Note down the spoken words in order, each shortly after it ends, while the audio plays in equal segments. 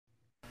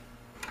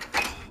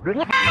If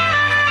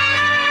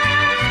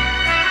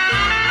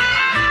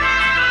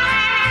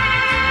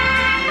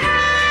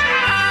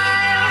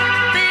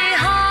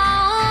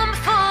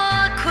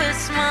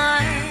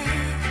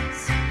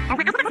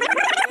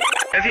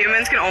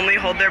humans can only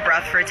hold their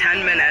breath for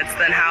 10 minutes,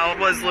 then how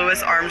was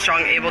Louis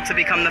Armstrong able to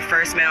become the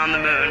first man on the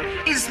moon?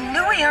 Is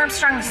Louis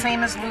Armstrong the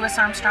same as Louis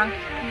Armstrong?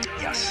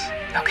 Yes.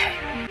 Okay.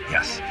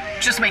 Yes.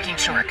 Just making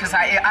sure, because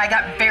I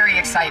got very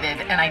excited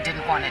and I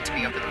didn't want it to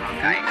be over the wrong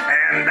guy.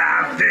 And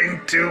I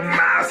think to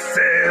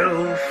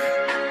myself,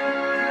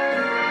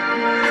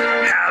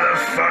 how the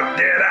fuck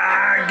did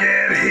I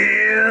get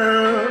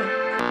here?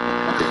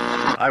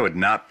 I would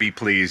not be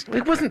pleased.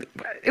 It wasn't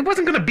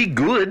going to be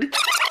good.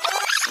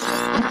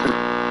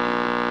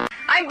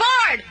 I'm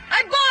bored!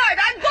 I'm bored!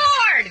 I'm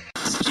bored!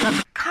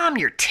 Calm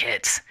your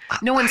tits.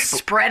 No one's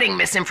spreading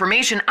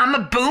misinformation. I'm a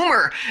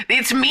boomer.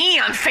 It's me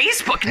on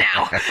Facebook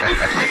now.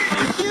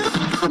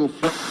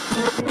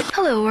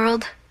 Hello,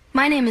 world.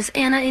 My name is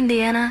Anna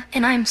Indiana,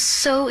 and I'm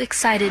so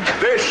excited.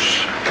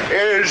 This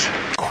is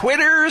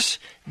Quitters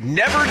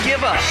Never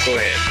Give Up. Go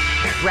ahead.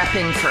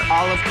 Repping for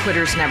all of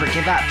Quitters Never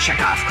Give Up. Check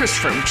off Chris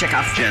Froome. Check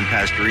off Jen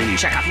Pastorini.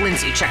 Check off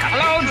Lindsay. Check off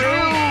Hello,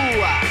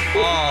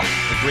 Drew. Oh,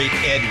 the great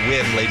Ed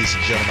Wynn, ladies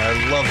and gentlemen.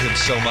 I love him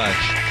so much.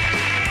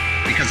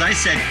 Because I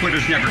said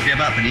quitters never give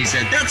up, and he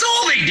said, that's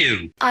all they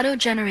do.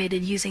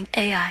 Auto-generated using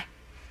AI.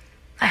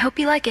 I hope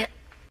you like it.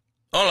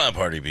 Hola,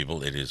 party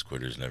people. It is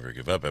Quitters Never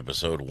Give Up,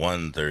 episode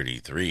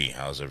 133.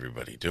 How's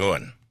everybody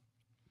doing?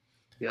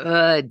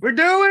 Good. We're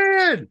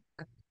doing.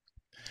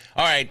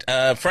 All right,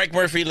 Frank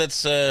Murphy,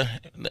 let's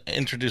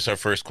introduce our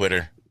first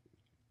quitter.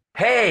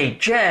 Hey,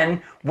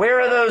 Jen,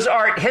 where are those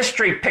art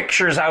history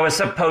pictures I was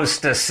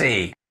supposed to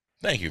see?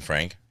 Thank you,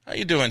 Frank. How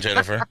you doing,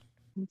 Jennifer?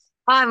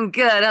 I'm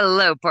good.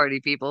 Hello, party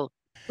people.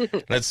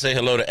 Let's say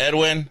hello to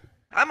Edwin.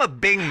 I'm a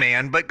Bing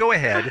man, but go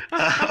ahead.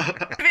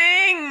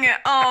 Bing!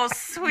 Oh,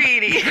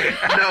 sweetie.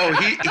 No,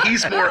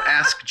 he's more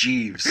Ask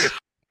Jeeves.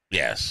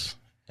 Yes,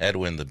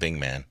 Edwin, the Bing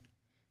man.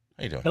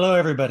 How you doing? Hello,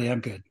 everybody. I'm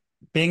good.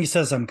 Bing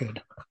says I'm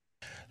good.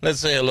 Let's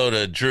say hello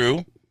to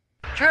Drew.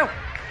 Drew.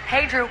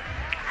 Hey, Drew.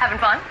 Having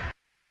fun? How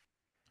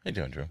you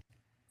doing, Drew?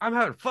 I'm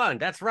having fun.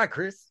 That's right,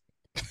 Chris.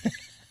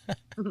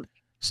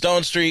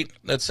 Stone Street.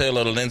 Let's say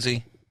hello to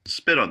Lindsay.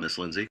 Spit on this,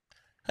 Lindsay.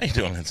 How you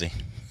doing, Lindsay?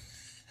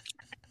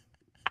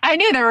 I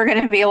knew there were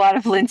going to be a lot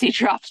of Lindsay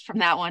drops from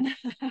that one.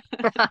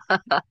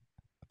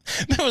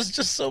 There was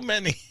just so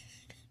many.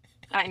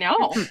 I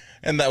know.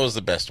 And that was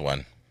the best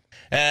one.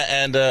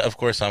 And of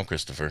course, I'm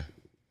Christopher.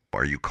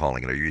 Are you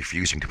calling it? Are you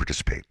refusing to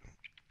participate?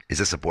 Is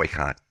this a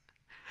boycott?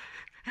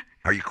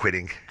 Are you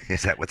quitting?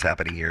 Is that what's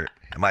happening here?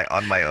 Am I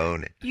on my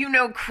own? You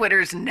know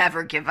Quitters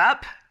Never Give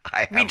Up.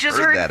 We just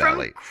heard that, from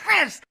Allie.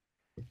 Chris.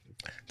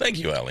 Thank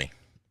you, Allie.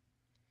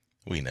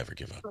 We never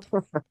give up.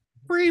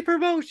 Free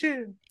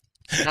promotion.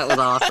 That was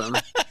awesome.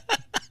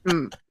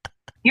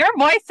 Your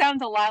voice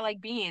sounds a lot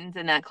like Beans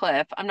in that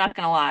clip. I'm not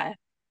going to lie.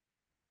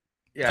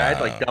 Yeah, I had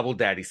like double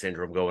daddy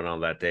syndrome going on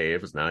that day.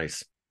 It was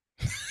nice.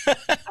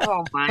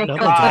 Oh, my Double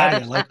God.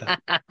 daddy, I like that.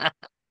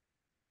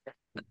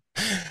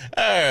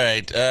 All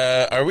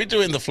right. Are we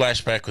doing the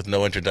flashback with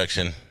no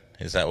introduction?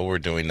 Is that what we're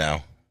doing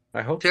now?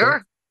 I hope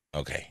Sure. so.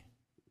 Okay.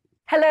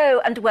 Hello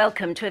and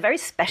welcome to a very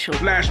special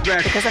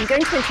Flashback. because I'm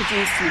going to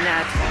introduce you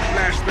now to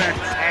Flashback.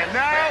 And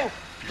now,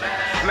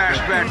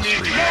 flashback.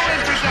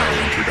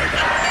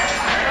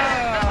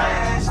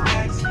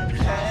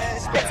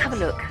 Let's have a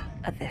look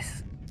at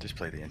this. Just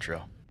play the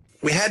intro.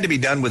 We had to be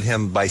done with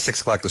him by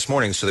 6 o'clock this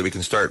morning so that we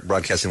can start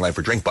broadcasting live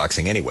for drink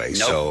boxing anyway.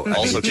 Nope. So I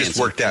Also think it just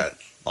canceled. worked out.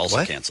 Also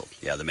What? canceled.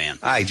 Yeah, the man.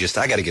 I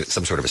got to get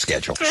some sort of a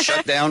schedule.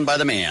 Shut down by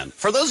the man.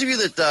 For those of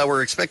you that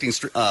were expecting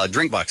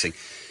drink boxing,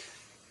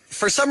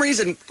 for some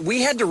reason,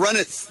 we had to run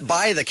it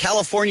by the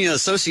California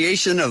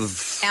Association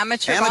of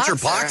Amateur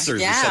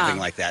Boxers or something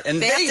like that. And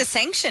they have to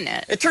sanction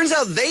it. It turns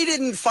out they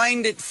didn't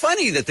find it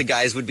funny that the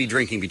guys would be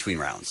drinking between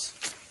rounds.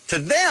 To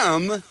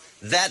them,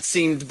 that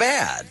seemed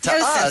bad. To No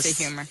us, sense of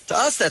humor. To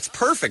us, that's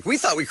perfect. We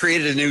thought we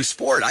created a new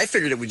sport. I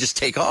figured it would just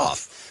take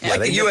off. Yeah,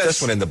 they nipped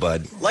this one in the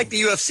bud. Like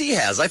the UFC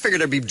has. I figured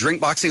there'd be drink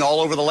boxing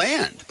all over the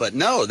land. But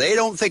no, they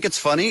don't think it's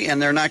funny,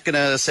 and they're not going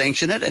to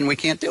sanction it, and we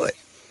can't do it.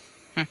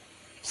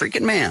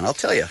 Freaking man, I'll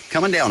tell you,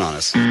 coming down on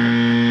us.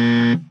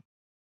 Bum,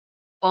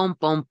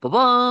 bum, ba,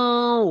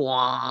 bum,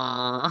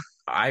 wah.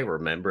 I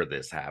remember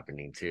this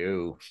happening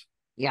too.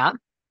 Yeah.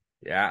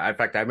 Yeah, in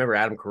fact, I remember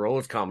Adam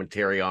Carolla's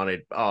commentary on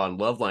it on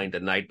Loveline the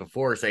night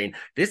before saying,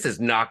 this is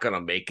not going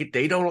to make it.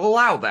 They don't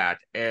allow that.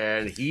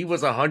 And he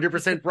was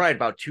 100% right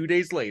about 2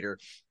 days later.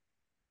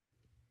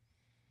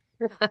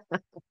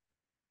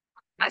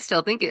 I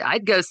still think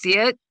I'd go see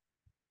it.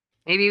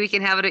 Maybe we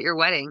can have it at your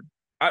wedding.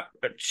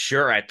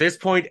 Sure, at this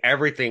point,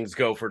 everything's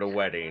go for the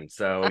wedding.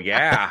 So,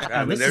 yeah. I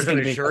mean, This there's is an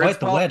gonna be insurance quite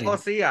the wedding.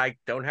 policy I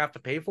don't have to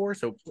pay for,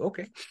 so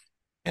okay.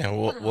 Yeah,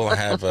 we'll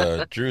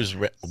have Drew's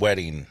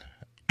wedding.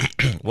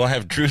 We'll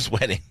have Drew's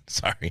wedding.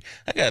 Sorry,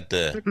 I got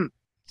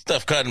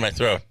stuff caught in my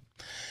throat.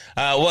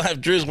 We'll have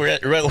Drew's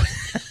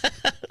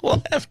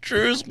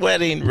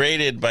wedding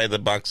rated by the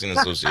Boxing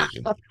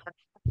Association.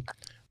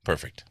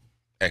 Perfect.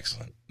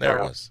 Excellent. There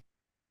it was.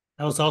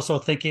 I was also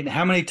thinking,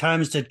 how many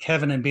times did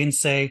Kevin and Bean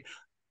say,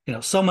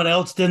 someone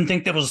else didn't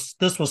think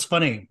this was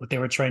funny, what they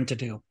were trying to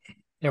do.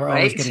 They were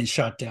always getting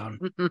shot down.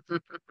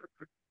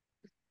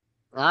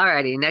 All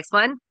righty, next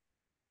one.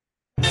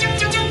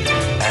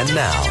 And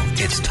now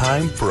it's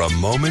time for a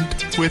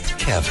moment with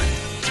Kevin.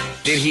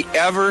 Did he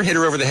ever hit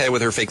her over the head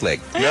with her fake leg?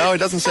 No, it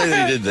doesn't say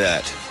that he did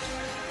that.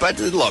 But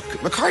look,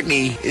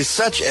 McCartney is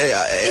such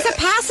a... He's a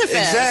pacifist.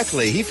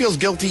 Exactly. He feels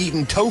guilty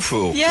eating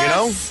tofu,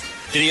 Yes.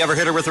 Did he ever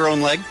hit her with her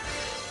own leg?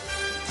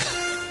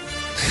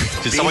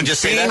 Did someone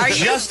just say that? I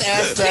just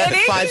asked that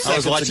 5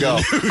 seconds ago.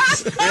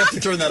 We have to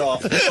turn that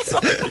off.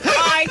 Oh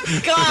my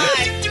God.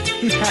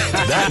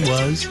 That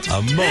was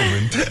a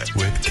moment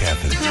with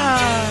Kevin.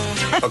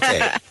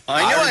 Okay.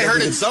 I know I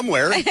heard it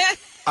somewhere.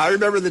 I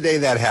remember the day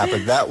that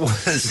happened. That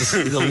was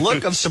the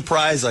look of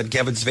surprise on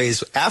Kevin's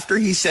face after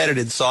he said it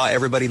and saw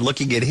everybody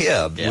looking at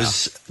him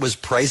was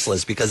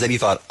priceless, because then he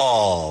thought,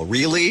 oh,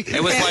 really?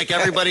 It was like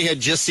everybody had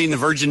just seen the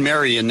Virgin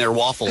Mary in their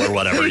waffle or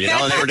whatever, and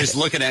they were just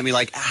looking at me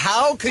like,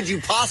 how could you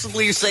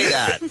possibly say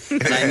that?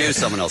 And I knew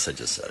someone else had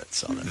just said it.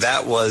 So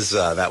that was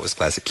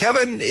classic.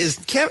 Kevin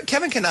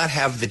cannot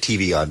have the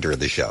TV on during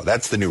the show.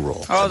 That's the new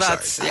rule.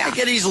 I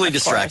get easily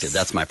distracted.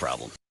 That's my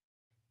problem.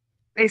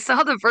 They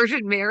saw the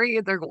Virgin Mary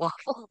in their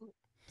waffle.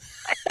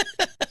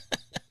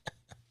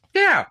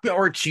 Yeah,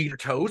 or cheese or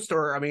toast,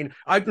 or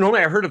I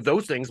normally heard of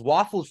those things.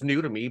 Waffles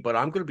new to me, but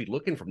I'm going to be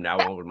looking from now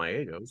on with my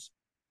egos.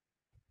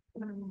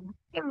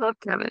 I love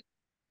Kevin.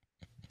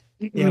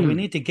 Yeah, we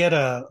need to get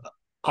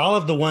all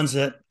of the ones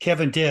that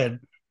Kevin did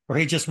where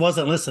he just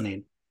wasn't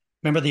listening.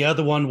 Remember, the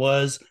other one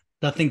was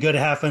nothing good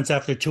happens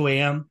after 2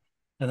 a.m.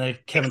 And then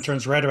Kevin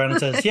turns right around and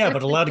says, yeah,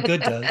 but a lot of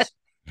good does.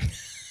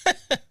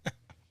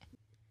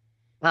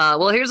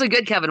 Well, here's a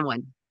good Kevin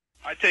one.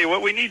 I tell you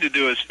what we need to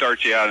do is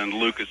start you out in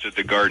Lucas at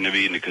the Garden of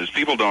Eden, because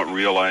people don't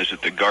realize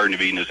that the Garden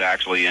of Eden is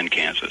actually in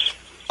Kansas.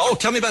 Oh,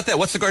 tell me about that.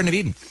 What's the Garden of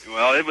Eden?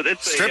 Well,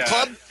 it's strip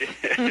club?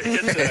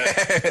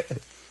 It's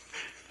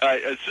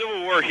a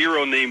Civil War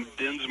hero named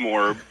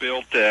Dinsmore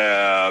built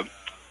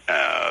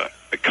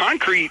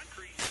concrete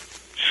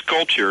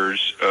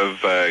sculptures of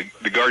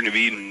the Garden of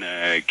Eden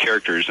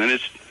characters, and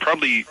it's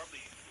probably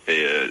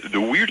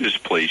the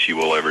weirdest place you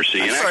will ever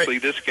see. And actually,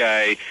 this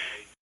guy...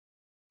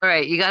 All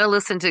right, you got to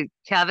listen to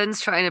Kevin's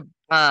trying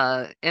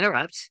to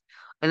interrupt,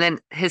 and then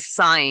his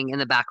sighing in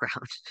the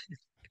background.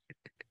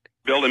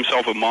 Built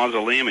himself a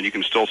mausoleum, and you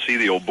can still see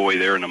the old boy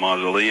there in the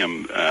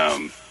mausoleum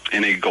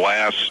in a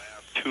glass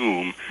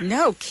tomb.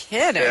 No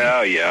kidding.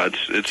 Yeah,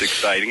 it's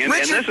exciting. And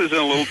this is in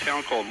a little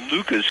town called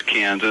Lucas,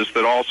 Kansas,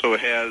 that also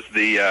has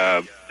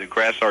the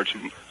Grass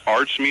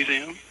Arts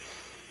Museum.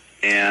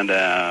 And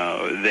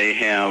they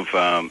have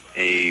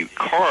a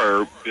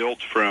car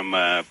built from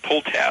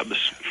pull tabs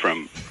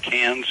from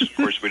cans. Of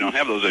course, we don't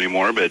have those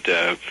anymore, but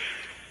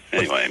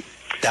anyway.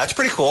 That's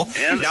pretty cool.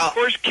 And, of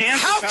course,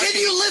 Kansas... How can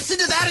you listen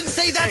to that and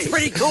say that's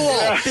pretty cool?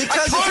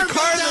 Because it's a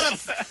car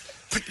that...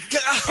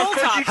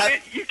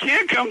 You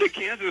can't come to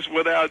Kansas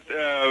without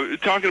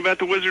talking about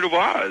the Wizard of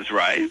Oz,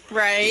 right?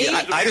 Right.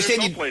 Yeah, I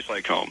understand. There's no place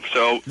like home.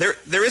 So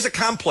there is a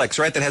complex,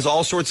 right, that has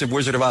all sorts of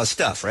Wizard of Oz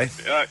stuff, right?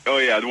 Oh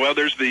yeah. Well,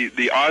 there's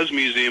the Oz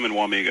Museum in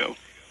Wamego,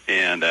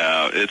 and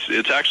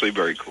it's actually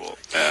very cool.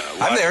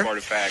 I'm there. Of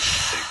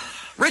artifacts.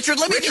 Richard,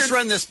 let me just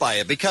run this by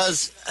you,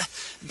 because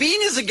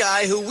Bean is a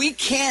guy who we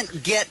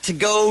can't get to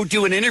go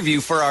do an interview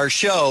for our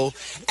show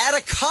at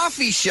a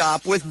coffee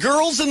shop with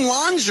girls in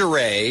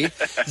lingerie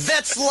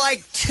that's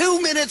like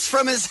 2 minutes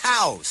from his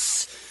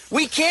house.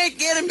 We can't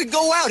get him to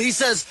go out. He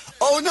says,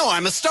 oh, no,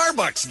 I'm a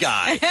Starbucks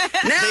guy.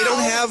 They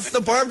don't have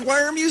the barbed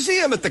wire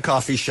museum at the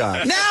coffee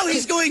shop. Now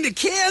he's going to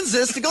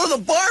Kansas to go to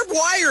the barbed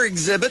wire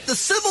exhibit, the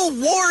Civil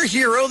War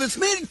hero that's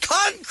made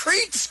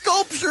concrete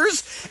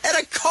sculptures and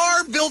a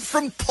car built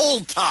from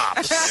pull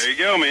tops. There you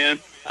go, man.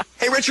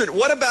 Hey, Richard,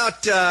 what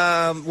about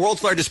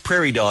world's largest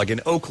prairie dog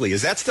in Oakley?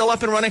 Is that still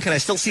up and running? Can I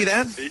still see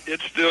that?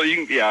 It's still,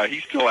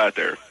 he's still out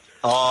there.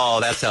 Oh,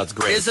 that sounds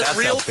great. Is it a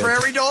real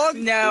prairie dog?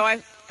 No,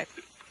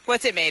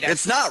 what's it made of?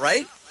 It's not,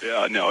 right?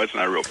 Yeah, no, it's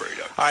not a real prairie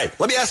dog. All right,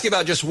 let me ask you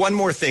about just one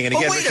more thing. And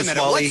again, wait a Richard minute.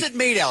 Smalley, What's it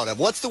made out of?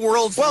 What's the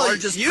world's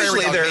largest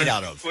prairie dog made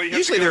out of? Well, you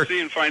have to go see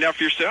and find out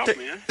for yourself,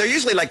 man. They're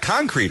usually like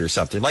concrete or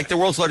something, like the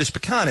world's largest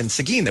pecan in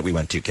Seguin that we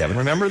went to, Kevin.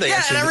 Remember? And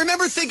I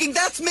remember thinking,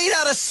 that's made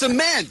out of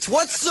cement.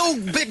 What's so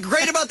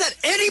great about that?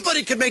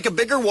 Anybody could make a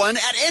bigger one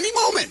at any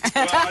moment.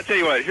 Well, I'll tell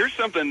you what. Here's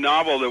something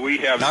novel that we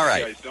have that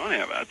you guys don't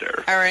have out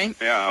there. All right.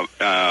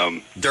 Yeah.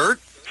 Dirt?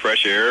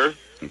 Fresh air.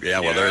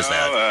 Yeah, well, there's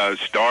that.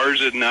 Stars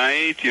at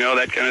night,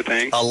 that kind of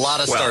thing. A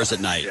lot of stars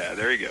at night. Yeah,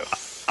 there you go.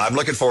 I'm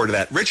looking forward to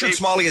that. Richard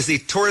Smalley is the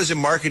tourism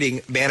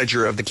marketing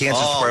manager of the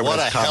Kansas Department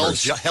of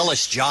Commerce. What a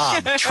hellish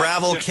job.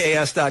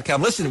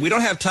 TravelKS.com. Listen, we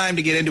don't have time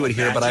to get into it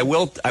here, but I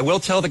will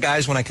tell the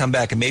guys when I come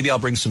back, and maybe I'll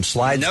bring some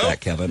slides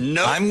back, Kevin.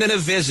 I'm going to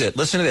visit,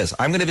 listen to this,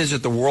 I'm going to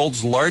visit the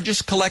world's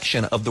largest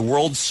collection of the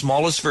world's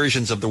smallest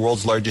versions of the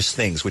world's largest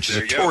things, which is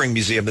a touring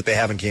museum that they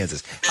have in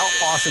Kansas.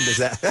 How awesome is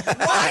that?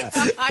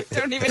 What? I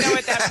don't even know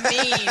what that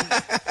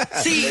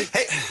means. See,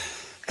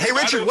 Hey,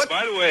 Richard,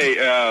 By the way,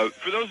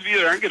 for those of you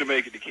that aren't going to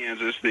make it to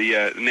Kansas,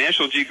 the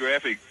National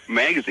Geographic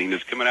magazine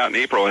is coming out in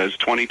April. It has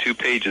 22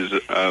 pages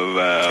of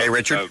Hey,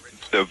 Richard.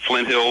 of the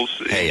Flint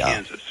Hills in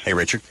Kansas. Hey,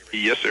 Richard.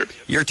 Yes, sir.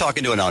 You're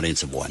talking to an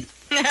audience of one.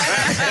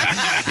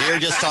 You're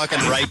just talking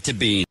right to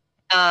Bean.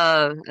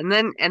 And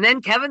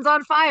then Kevin's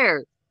on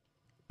fire.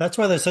 That's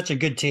why they're such a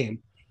good team.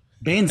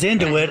 Bean's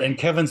into it, and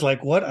Kevin's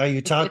like, "What are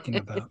you talking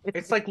about?"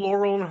 It's like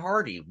Laurel and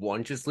Hardy.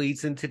 One just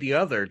leads into the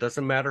other. It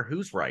doesn't matter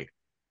who's right.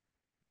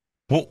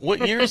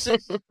 What year is it?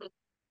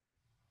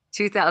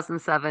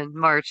 2007,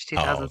 March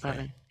 2007.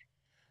 Oh, okay.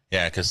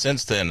 Yeah, because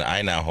since then,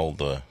 I now hold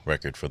the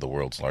record for the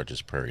world's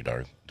largest prairie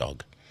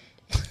dog.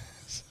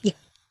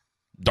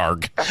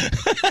 Darg.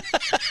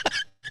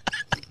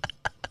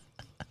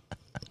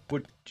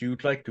 Would you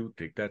like to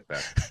take that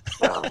back?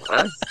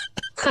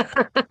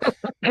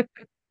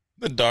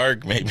 The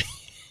Darg, maybe.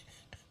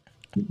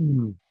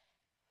 All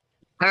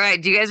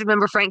right. Do you guys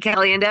remember Frank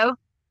Caliendo?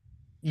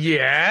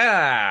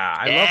 Yeah,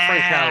 I love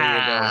Frank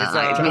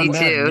Caliendo. Me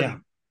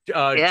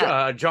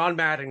too. John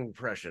Madden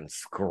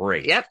impressions,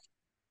 great. Yep.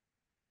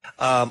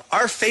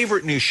 Our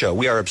favorite new show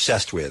we are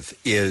obsessed with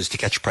is To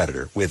Catch a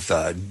Predator with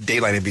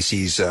Dayline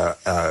NBC's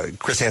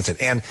Chris Hansen.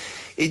 And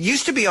it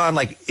used to be on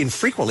like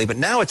infrequently, but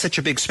now it's such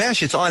a big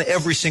smash. It's on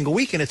every single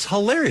week, and it's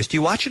hilarious. Do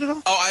you watch it at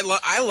all? Oh,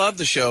 I love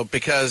the show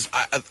because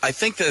I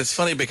think that it's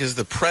funny because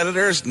the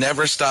Predators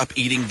never stop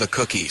eating the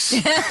cookies.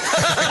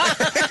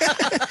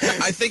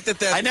 I think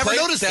that I never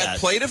noticed that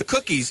plate of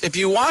cookies, if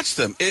you watch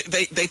them,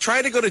 they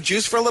tried to go to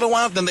juice for a little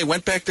while, then they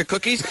went back to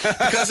cookies.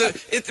 Because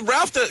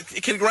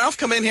can Ralph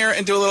come in here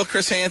and do a little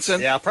Chris Hansen?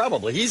 Yeah,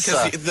 probably.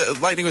 The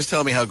Lightning was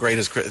telling me how great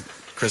his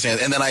Chris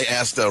Hansen, and then I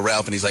asked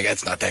Ralph, and he's like,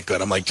 "It's not that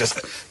good." I'm like, "Just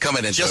come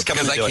in and do it,"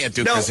 because I can't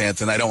do Chris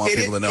Hansen. I don't want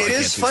people to know. It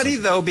is funny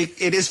though.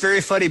 It is very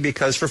funny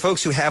because for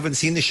folks who haven't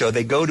seen the show,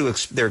 they go to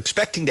they're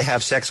expecting to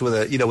have sex with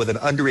with an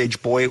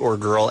underage boy or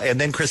girl, and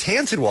then Chris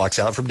Hansen walks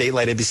out from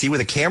Dateline NBC with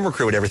a camera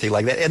crew and everything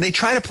like that, and they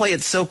try to play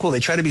it so cool. They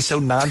try to be so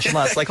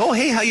nonchalant. It's like, "Oh,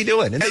 hey, how you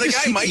doing?" And they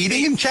just keep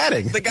eating and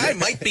chatting. The guy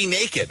might be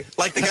naked.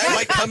 Like the guy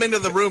might come into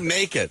the room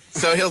naked,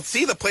 so he'll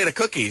see the plate of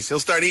cookies.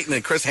 He'll start eating,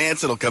 and Chris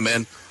Hansen will come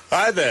in.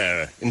 Hi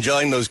there.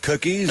 Enjoying those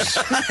cookies?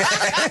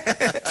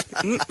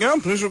 Yeah,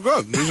 these are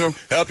good.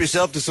 Help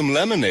yourself to some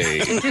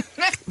lemonade.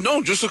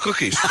 No, just the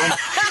cookies.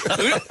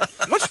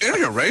 What's in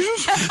here,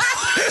 raisins?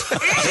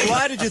 So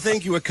why did you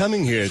think you were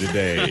coming here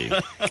today?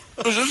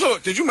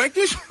 Did you make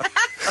these?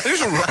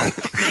 These are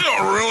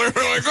really,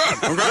 really good.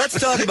 Okay? Let's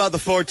talk about the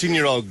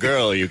 14-year-old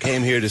girl you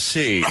came here to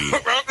see.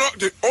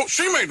 Oh,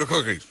 she made the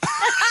cookies.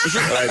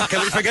 All right,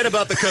 can we forget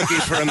about the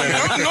cookies for a minute?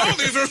 No,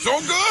 these are so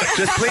good.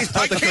 Just please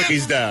put the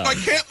cookies down. I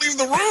can't leave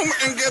the room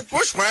and get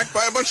bushwhacked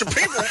by a bunch of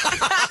people.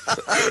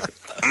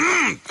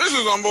 This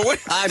is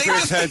unbelievable. I'm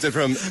Chris Hansen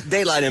from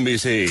Dayline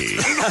NBC.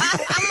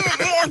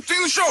 I've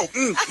seen the show.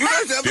 You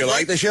guys have Do you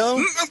like the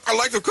show? I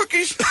like the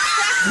cookies.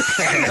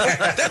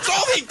 That's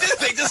all they did.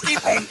 They just keep,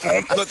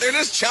 but they're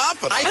just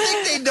chopping. I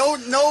think they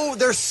don't know.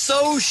 They're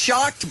so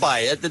shocked by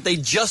it that they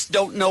just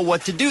don't know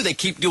what to do. They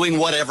keep doing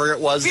whatever it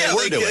was they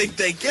were doing.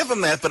 They give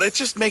them that, but it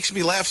just makes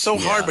me laugh so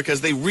hard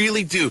because they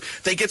really do.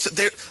 They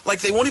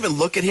won't even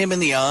look at him in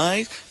the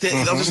eyes.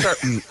 They'll just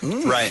start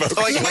right.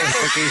 Like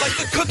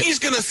the cookie's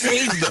gonna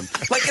save them.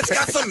 Like it's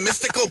got some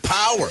mystical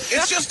power.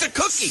 It's just a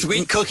cookie.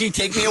 Sweet cookie,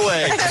 take me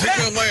away. Take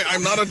me away.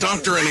 I'm not a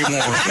doctor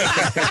anymore.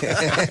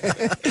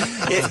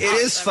 It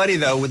is funny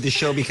though, with the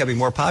show becoming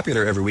more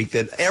popular every week,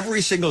 that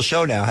every single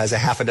show now has a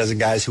half a dozen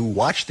guys who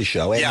watch the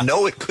show and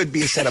know it could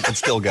be a setup and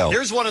still go.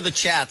 Here's one of the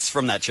chats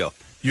from that show.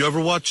 You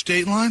ever watch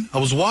Dateline? I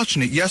was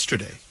watching it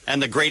yesterday.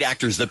 And the great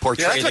actors that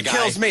portray that's the guy. That's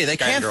what kills me. They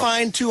can't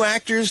find two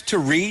actors to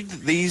read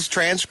these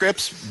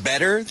transcripts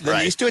better than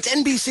these two. It's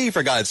NBC,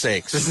 for God's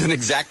sakes. This is an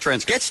exact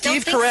transcript. Get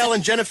Steve Carell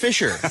and Jenna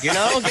Fisher. You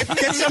know,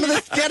 get some of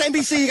the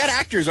NBC. You got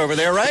actors over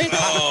there, right?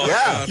 Oh,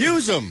 yeah,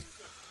 use them.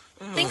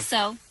 Think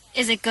so.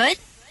 Is it good?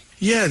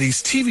 Yeah,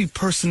 these TV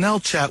personnel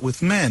chat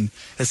with men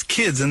as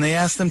kids, and they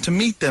ask them to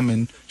meet them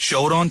and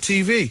show it on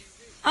TV.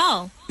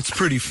 Oh. It's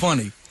pretty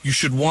funny. You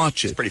should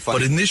watch it. It's pretty funny.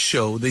 But in this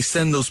show, they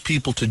send those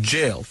people to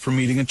jail for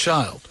meeting a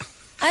child.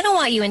 I don't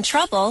want you in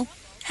trouble.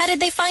 How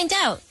did they find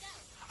out?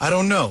 I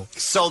don't know.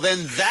 So then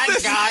that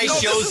guy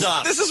shows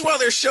up. This is while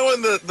they're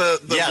showing the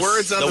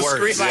words on the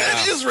screen. Yeah.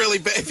 That is really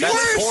bad.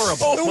 That's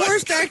horrible. The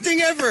worst acting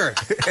ever.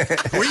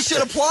 We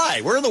should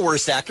apply. We're the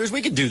worst actors.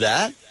 We could do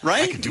that,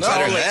 right? I could do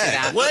better than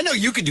that. Well, no,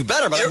 you could do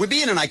better, but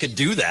Bean and I could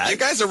do that. You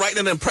guys are writing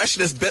an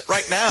impressionist bit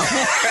right now.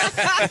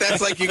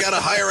 That's like you got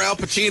to hire Al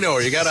Pacino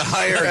or you got to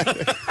hire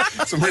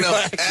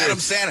Adam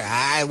Sandler.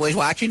 I was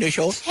watching the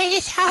show. Hey,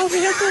 it's how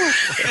we're doing.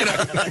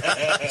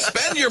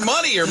 Spend your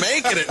money. You're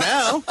making it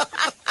now.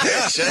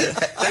 Gosh,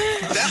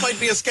 that might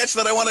be a sketch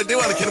that I want to do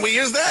on it. Can we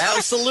use that?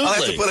 Absolutely. I'll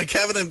have to put a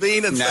Kevin and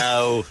Bean and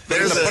no.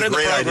 There's put a in the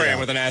great program idea.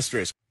 with an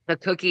asterisk. The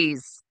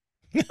cookies.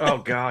 Oh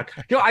God!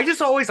 I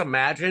just always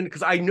imagine,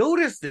 because I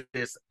noticed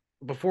this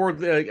before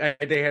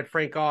they had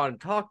Frank on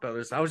and talked about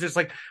this, I was just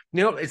like,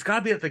 it's got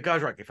to be at the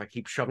guys like, if I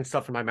keep shoving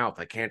stuff in my mouth,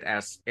 I can't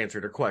answer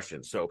their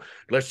questions. So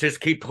let's just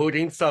keep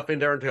putting stuff in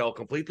there until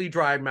completely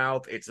dry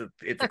mouth. It's a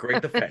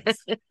great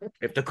defense.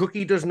 If the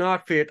cookie does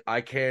not fit,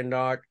 I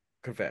cannot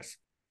confess.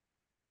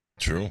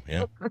 True.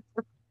 Yeah.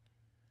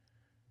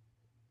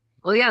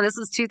 Well, yeah, this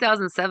was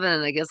 2007,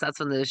 and I guess that's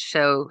when the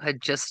show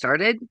had just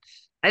started.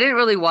 I didn't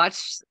really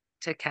watch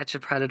To Catch a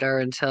Predator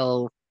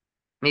until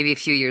maybe a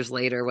few years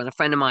later when a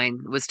friend of mine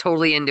was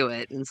totally into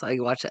it, and so I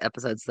watched the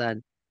episodes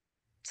then.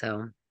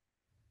 So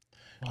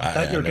I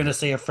thought you were going to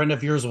say a friend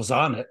of yours was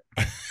on it.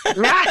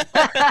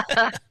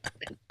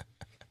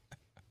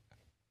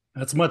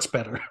 That's much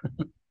better.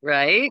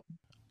 Right?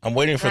 I'm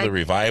waiting for the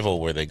revival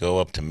where they go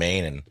up to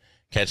Maine and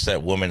catch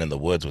that woman in the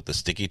woods with the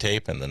sticky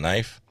tape and the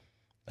knife.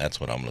 That's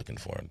what I'm looking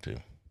forward to.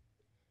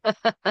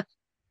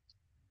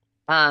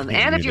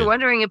 And if you're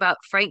wondering about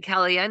Frank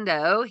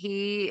Caliendo,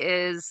 he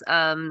is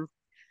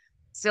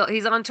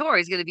he's on tour.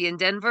 He's going to be in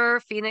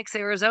Denver, Phoenix,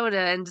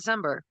 Arizona in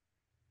December.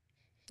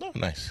 Oh,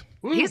 nice.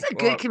 He's a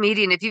good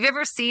comedian. If you've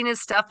ever seen his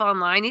stuff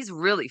online, he's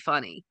really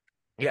funny.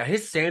 Yeah,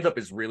 his stand-up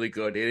is really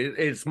good.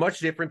 It's much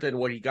different than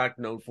what he got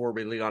known for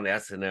really on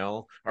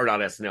SNL, or not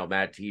SNL,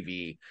 Mad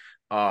TV.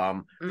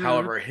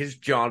 However, his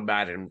John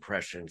Madden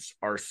impressions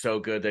are so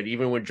good that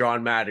even when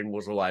John Madden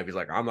was alive, he's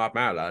like, I'm not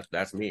mad.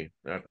 That's me.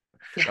 That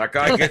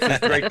guy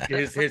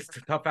gets his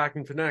tough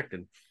acting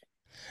connected.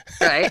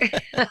 Right.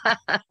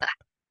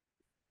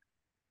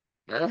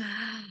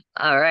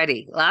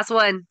 Alrighty, last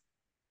one.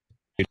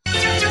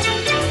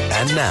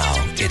 And now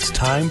it's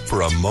time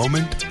for a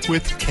moment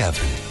with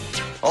Kevin.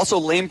 Also,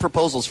 lame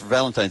proposals for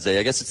Valentine's Day.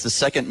 I guess it's the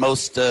second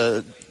most.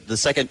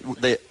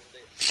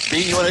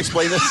 Bean, you want to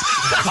explain this?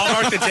 I'll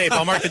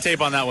mark the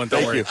tape on that one.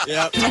 Don't worry. You.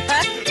 Yeah.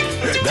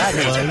 That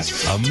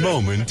was a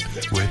moment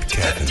with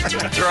Kevin.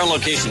 We're on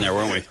location there,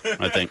 weren't we?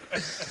 I think.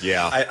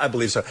 Yeah, I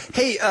believe so.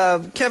 Hey,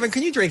 Kevin,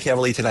 can you drink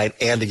heavily tonight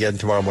and again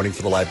tomorrow morning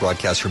for the live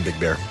broadcast from Big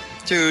Bear?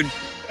 Dude,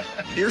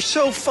 you're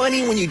so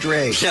funny when you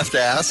drink. You have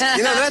to ask.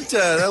 You know, that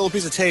little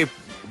piece of tape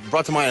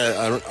brought to mind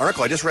an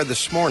article I just read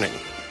this morning.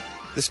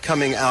 This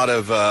coming out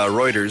of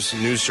Reuters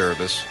news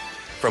service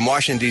from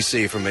Washington,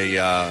 D.C., from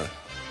a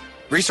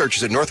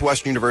researchers at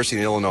Northwestern University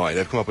in Illinois.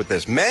 They've come up with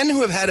this. Men who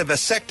have had a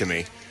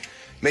vasectomy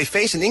may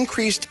face an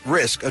increased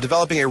risk of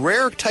developing a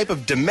rare type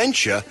of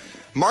dementia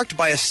marked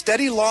by a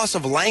steady loss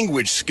of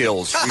language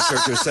skills,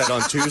 researchers said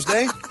on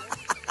Tuesday.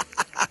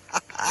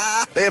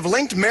 They have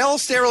linked male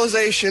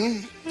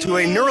sterilization to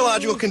a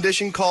neurological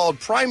condition called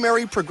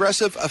primary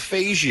progressive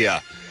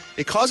aphasia.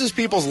 It causes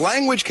people's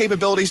language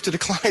capabilities to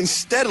decline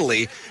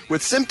steadily,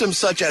 with symptoms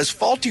such as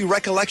faulty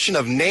recollection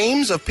of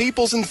names of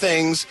peoples and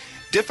things,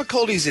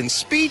 difficulties in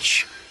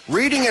speech,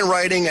 reading and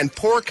writing, and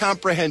poor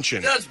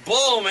comprehension. That's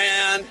bull,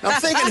 man. I'm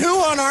thinking, who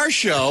on our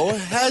show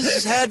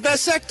has had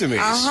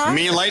vasectomies?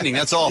 Me and Lightning,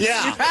 that's all.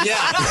 Yeah.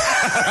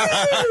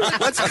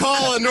 Let's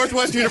call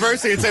Northwestern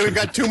University and say we've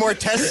got 2 more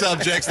test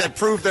subjects that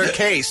prove their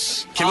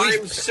case.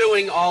 I'm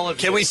suing all of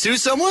you. Can we sue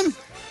someone?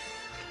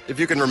 If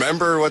you can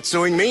remember what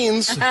suing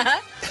means. I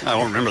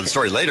won't remember the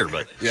story later,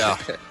 but... Yeah.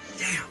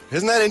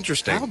 Isn't that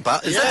interesting? Is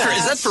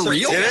that for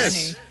real? It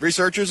is.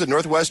 Researchers at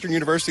Northwestern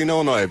University in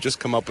Illinois have just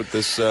come up with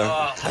this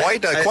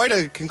quite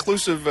a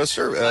conclusive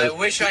survey. I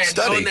wish I had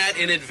known that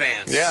in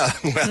advance. Yeah,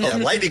 well,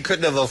 Lightning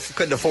couldn't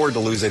afford to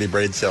lose any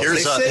brain cells.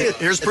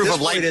 Here's proof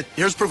of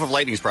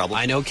Lightning's problem.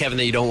 I know, Kevin,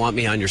 that you don't want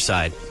me on your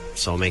side,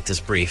 so I'll make this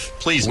brief.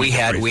 Please. We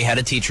had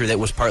a teacher that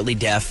was partly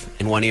deaf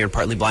in one ear and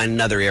partly blind in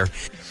another ear.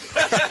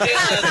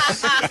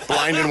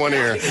 Blind in one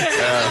ear.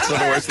 It's a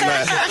little worse than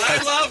that.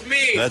 I love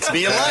me. That's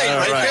me and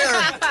Light right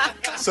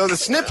there. So the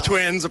Snip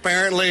twins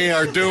apparently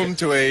are doomed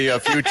to a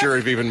future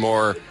of even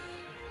more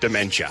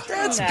dementia.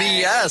 That's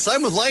BS.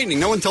 I'm with Lightning.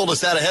 No one told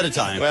us that ahead of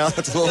time. Well,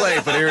 it's a little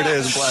late, but here it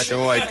is, black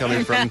and white,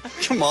 coming from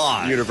Come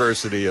on.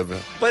 University of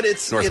But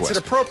it's Northwest. an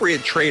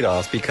appropriate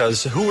trade-off,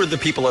 because who are the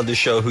people on the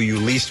show who you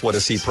least want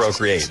to see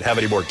procreate, have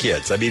any more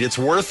kids? I mean, it's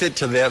worth it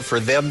to them for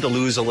them to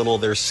lose a little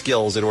of their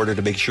skills in order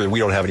to make sure we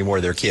don't have any more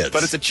of their kids.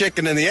 But it's a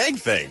chicken and the egg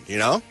thing, you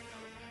know?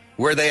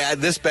 Were they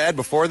this bad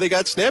before they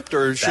got snipped,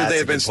 or should they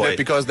have been snipped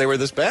because they were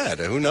this bad?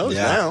 Who knows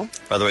now?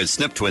 By the way, the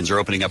Snip twins are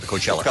opening up at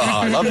Coachella. Oh,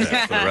 I love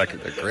that, for the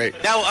record. They're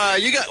great. Now,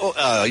 you got...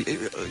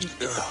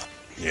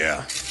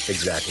 yeah,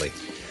 exactly.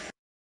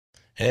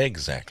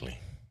 Exactly.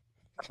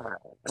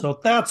 So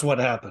that's what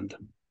happened.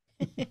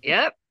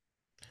 Yep.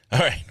 All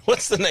right.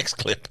 What's the next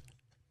clip?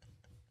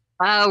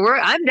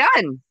 I'm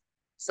done.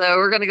 So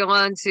we're going to go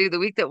on to the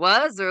week that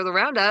was, or the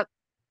roundup.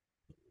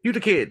 You the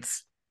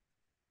kids.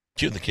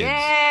 Cue the kids.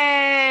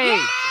 Yay!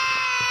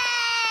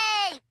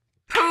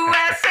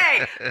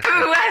 USA!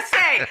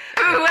 USA!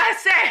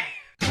 USA!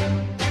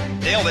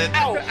 Nailed it.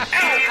 Ow! Ow!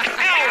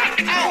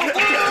 Ow!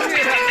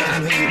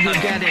 You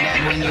get it,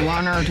 Edwin. You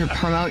want her to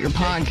promote your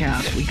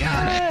podcast. We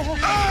got it.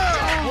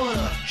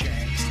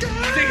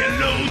 Say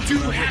hello to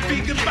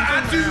happy,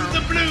 goodbye to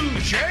the blue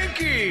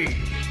Shanky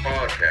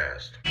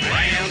Podcast.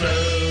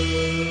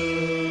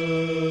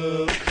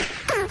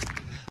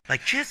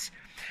 Like, just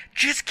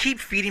just keep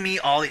feeding me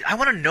all. I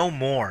want to know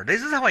more.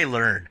 This is how I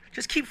learn.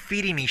 Just keep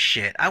feeding me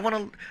shit. I want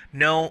to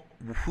know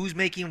who's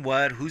making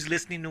what, who's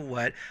listening to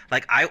what.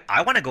 Like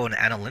I want to go into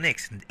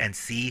analytics and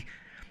see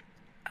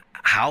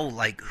how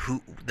like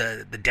who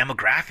the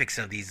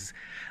demographics of these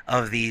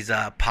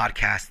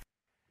podcasts.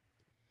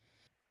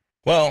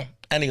 Well,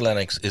 Annie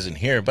Lennox isn't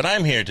here, but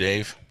I'm here,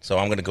 Dave. So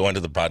I'm going to go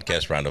into the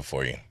podcast roundup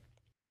for you.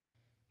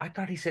 I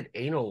thought he said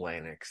anal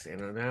Lennox,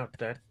 and now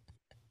that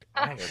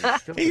I am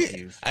still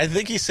confused. I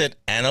think he said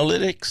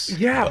analytics.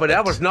 Yeah, but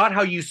that was not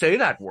how you say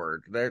that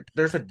word.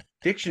 There's a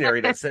dictionary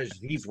that says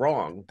he's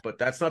wrong, but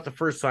that's not the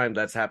first time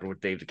that's happened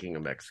with Dave the King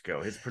of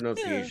Mexico. His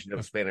pronunciation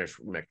of Spanish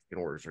Mexican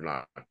words are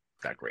not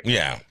that great.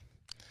 Yeah.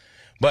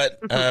 But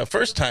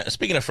first time,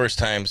 speaking of first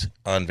times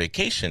on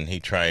vacation, he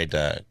tried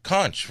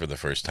conch for the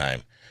first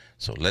time.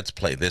 So let's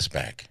play this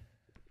back.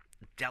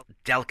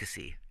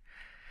 Delicacy.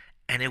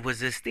 And it was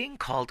this thing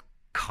called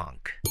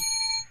conch.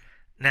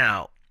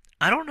 Now,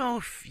 I don't know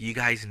if you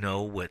guys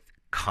know what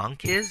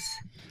conch is,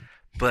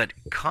 but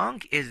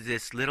conch is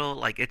this little,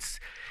 like, it's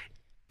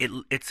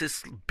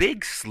this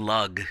big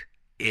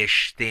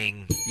slug-ish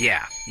thing.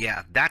 Yeah,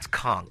 that's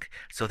conch.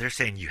 So they're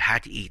saying you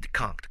had to eat the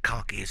conch. The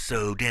conch is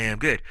so damn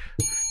good.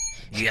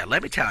 Yeah,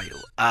 let me tell you,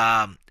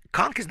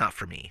 conch is not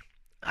for me.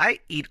 I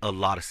eat a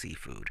lot of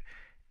seafood,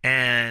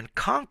 and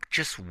conch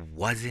just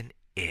wasn't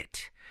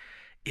it.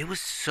 It was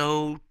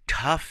so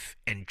tough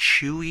and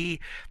chewy.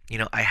 You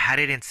know, I had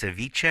it in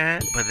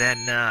ceviche, but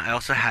then I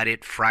also had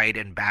it fried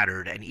and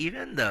battered. And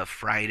even the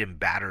fried and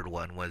battered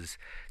one was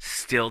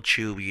still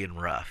chewy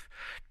and rough.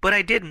 But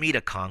I did meet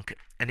a conch,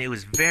 and it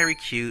was very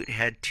cute. It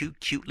had two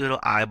cute little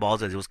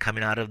eyeballs as it was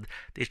coming out of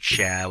the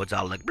shell. It was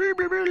all like, brr,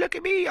 brr, brr, look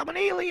at me, I'm an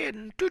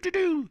alien,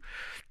 doo-doo-doo.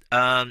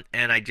 And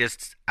I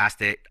just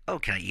asked it, oh,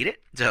 can I eat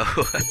it? So,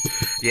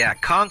 yeah,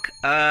 conch,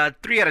 3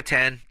 out of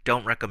 10,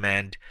 don't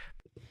recommend.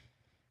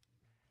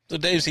 So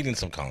Dave's eating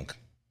some conch.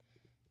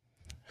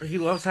 He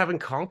loves having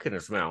conch in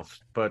his mouth,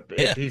 but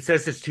he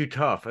says it's too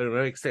tough. It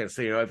makes sense.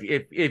 So, you know,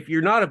 if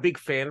you're not a big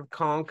fan of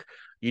conch,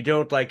 you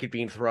don't like it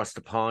being thrust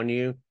upon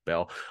you,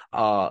 Bill.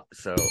 Well,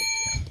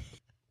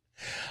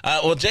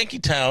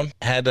 Jenkytown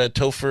had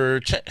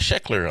Topher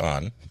Scheckler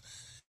on.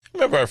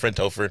 Remember our friend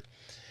Topher?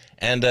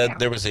 And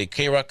there was a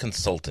K-Rock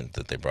consultant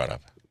that they brought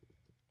up.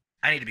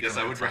 I need to be. Yes,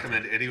 I would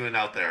recommend anyone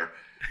out there,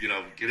 you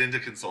know, get into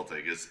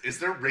consulting. Is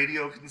there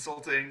radio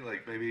consulting?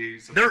 Like maybe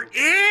There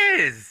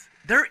is.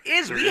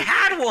 We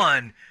had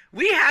one.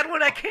 We had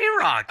one at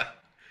K-Rock.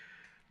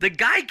 The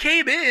guy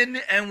came in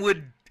and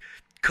would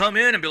come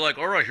in and be like,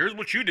 all right, here's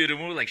what you did. And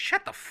we were like,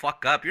 shut the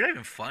fuck up. You're not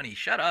even funny.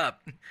 Shut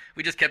up.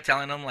 We just kept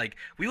telling him, like,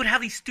 we would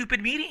have these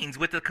stupid meetings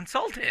with the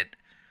consultant.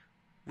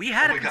 We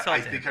had a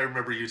consultant. God, I think I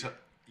remember you.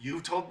 You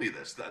told me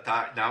this. That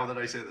now that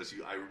I say this,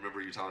 I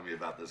remember you telling me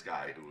about this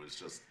guy who was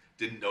just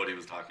didn't know what he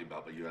was talking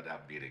about, but you had to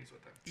have meetings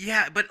with him.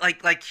 Yeah, but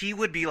like he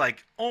would be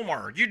like,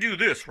 Omar, you do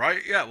this,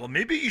 right? Yeah, well,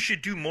 maybe you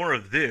should do more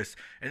of this.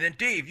 And then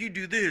Dave, you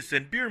do this.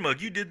 And Beer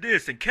Mug, you did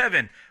this. And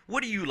Kevin,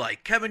 what do you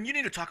like? Kevin, you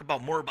need to talk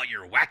about more about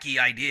your wacky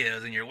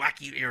ideas and your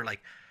wacky. You're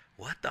like,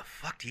 what the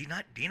fuck? Do you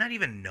not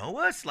even know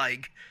us?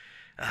 Like,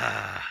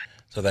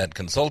 So that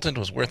consultant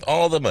was worth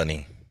all the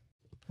money.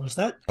 Was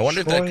that I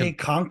wonder Troy if that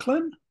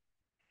Conklin?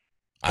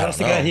 I That's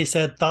don't the guy know. he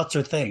said thoughts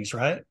are things,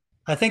 right?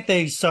 I think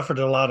they suffered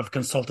a lot of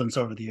consultants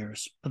over the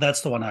years, but that's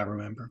the one I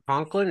remember.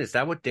 Conklin, is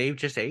that what Dave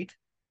just ate?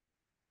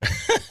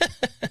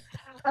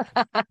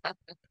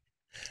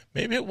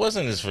 Maybe it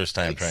wasn't his first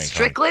time trying conch.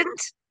 Strickland?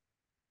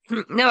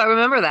 No, I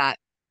remember that.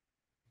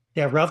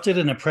 Yeah, Ralph did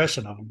an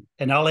impression of him,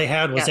 and all they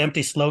had was Yeah.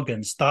 empty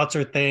slogans, thoughts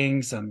are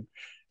things, and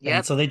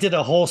Yep. so they did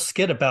a whole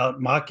skit about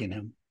mocking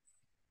him.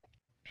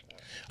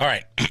 All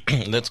right,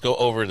 let's go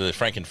over to the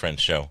Frank and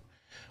Friends show.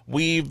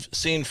 We've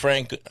seen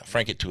Frank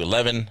at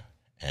 211,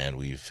 and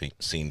we've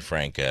seen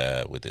Frank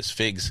with his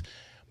figs,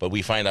 but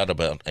we find out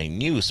about a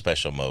new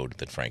special mode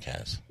that Frank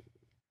has.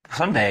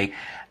 Someday,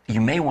 you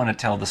may want to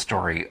tell the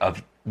story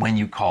of when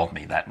you called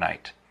me that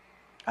night.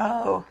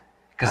 Oh.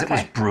 Because it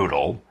was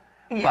brutal,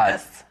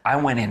 Yes. but I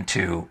went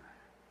into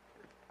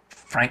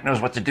Frank knows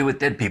what to do with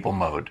dead people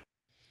mode.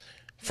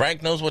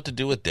 Frank knows what to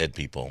do with dead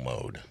people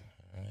mode.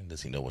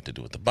 Does he know what to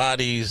do with the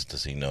bodies?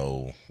 Does he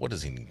know? What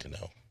does he need to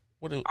know?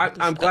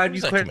 I'm glad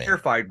you does that command?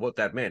 clarified what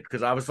that meant,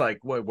 because I was like,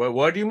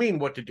 what do you mean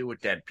what to do with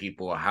dead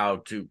people?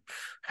 How to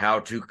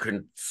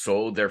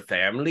console their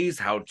families?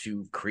 How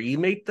to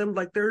cremate them?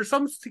 Like, there are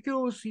some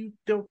skills you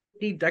don't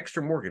need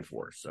Dexter Morgan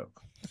for. So,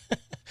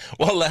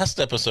 Well, last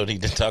episode he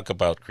did talk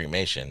about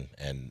cremation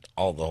and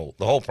all the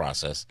whole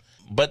process,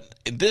 but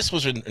this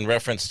was in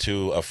reference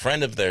to a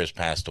friend of theirs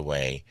passed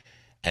away,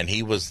 and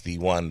he was the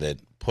one that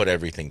put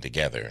everything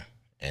together,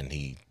 and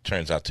he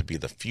turns out to be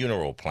the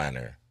funeral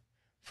planner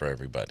for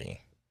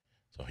everybody.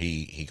 So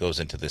he goes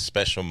into this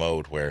special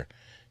mode where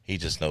he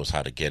just knows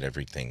how to get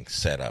everything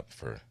set up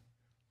for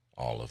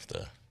all of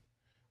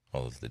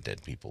the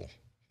dead people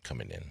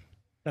coming in.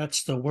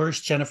 That's the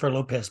worst Jennifer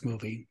Lopez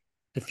movie,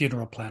 The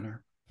Funeral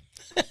Planner.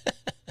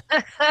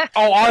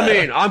 oh, I'm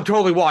in. I'm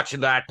totally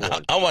watching that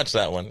one. I'll watch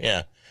that one.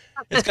 Yeah,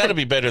 it's got to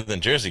be better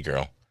than Jersey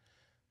Girl.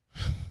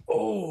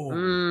 Oh,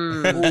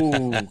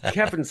 Mm.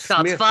 Kevin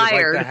Shots Smith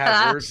fired. would like to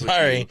have words with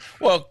Sorry. you.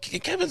 Well,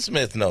 Kevin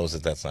Smith knows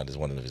that that's not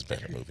one of his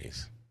better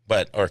movies.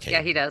 But okay.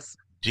 Yeah, he does.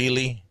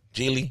 Geely,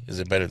 is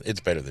it better? It's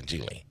better than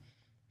Geely.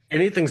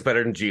 Anything's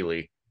better than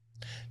Geely.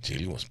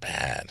 Geely was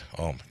bad.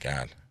 Oh my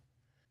God.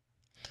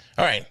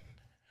 All right,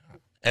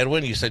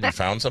 Edwin, you said you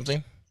found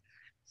something.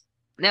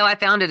 No, I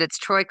found it. It's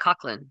Troy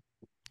Coughlin.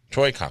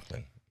 Troy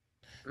Coughlin.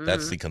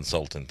 That's Mhm. the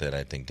consultant that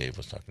I think Dave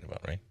was talking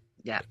about, right?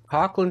 Yeah.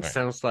 Coughlin Right.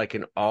 sounds like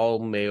an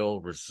all-male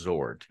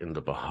resort in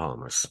the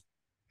Bahamas.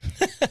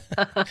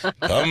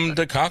 Come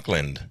to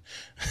Coughlin.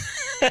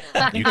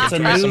 You It's a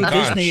try some new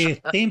conch.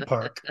 Disney theme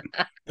park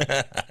in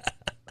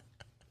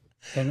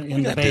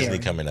the got Bay Disney Area.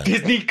 coming up.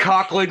 Disney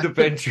Coughlin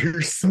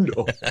Adventures.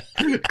 No.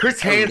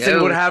 Chris Oh, Hansen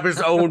no. would have his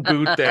own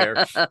booth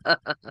there.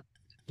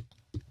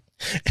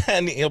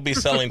 And he'll be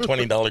selling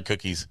 $20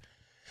 cookies.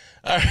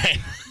 All right,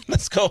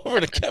 let's go over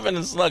to Kevin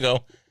and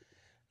Sluggo.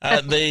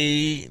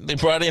 They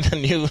brought in a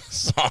new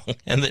song,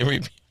 and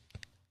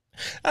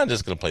I'm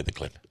just going to play the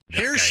clip.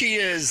 Here she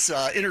is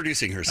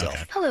introducing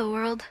herself. Hello,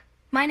 world.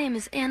 My name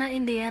is Anna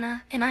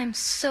Indiana, and I'm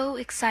so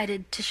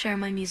excited to share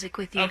my music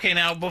with you. Okay,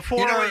 now before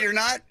You know what? You're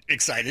not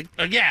excited.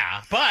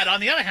 Yeah, but on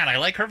the other hand, I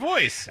like her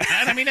voice,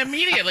 and I mean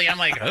immediately I'm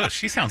like, oh,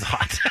 she sounds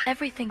hot.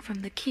 Everything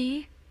from the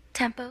key,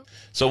 tempo.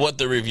 So what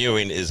they're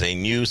reviewing is a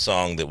new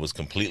song that was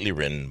completely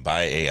written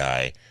by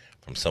AI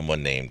from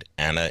someone named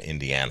Anna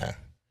Indiana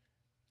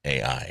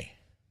AI.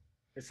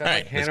 Is that All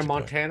like right, Hannah let's keep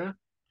going.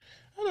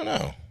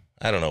 Montana?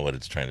 I don't know what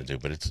it's trying to do,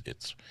 but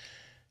it's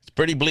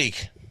pretty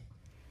bleak.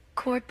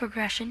 Chord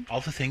progression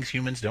All the things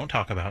humans don't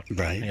talk about,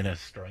 Right. In a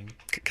string,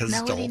 Because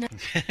it's Melody dull.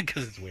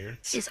 because it's weird.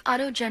 is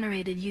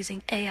auto-generated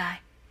using AI.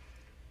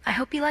 I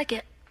hope you like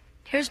it.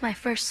 Here's my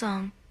first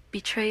song,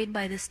 Betrayed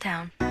by This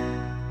Town.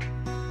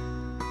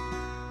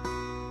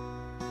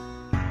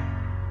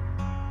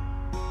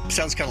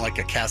 Sounds kind of like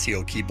a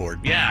Casio keyboard.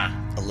 Yeah,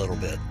 A little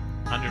bit.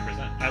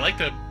 100%. I like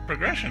the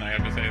progression. I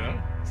have to say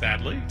though,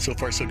 sadly. So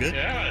far, so good.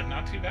 Yeah,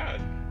 not too bad.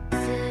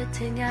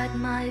 Sitting at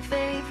my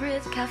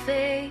favorite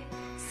cafe,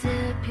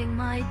 sipping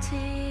my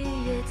tea.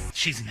 It's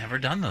She's never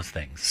done those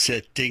things.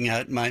 Sitting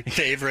at my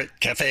favorite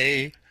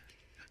cafe.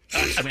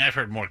 I mean, I've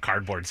heard more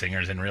cardboard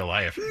singers in real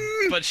life,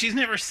 but she's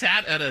never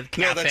sat at a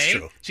cafe. No, that's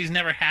true. She's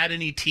never had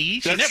any tea.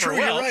 She That's never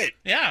true, will. you're right.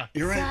 Yeah.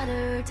 You're right.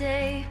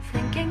 Saturday,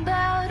 thinking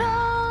about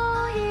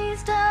all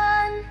he's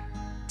done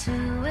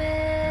to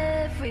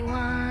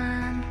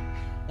everyone.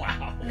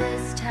 Wow.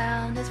 This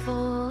town is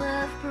full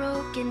of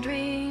broken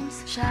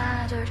dreams,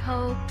 shattered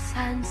hopes,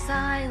 and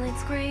silent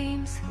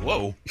screams.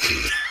 Whoa.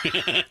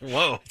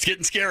 Whoa. It's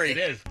getting scary. It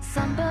is.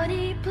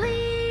 Somebody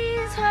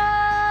please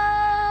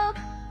help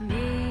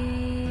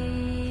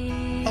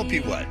me. Help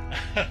you what?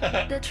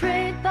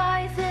 Betrayed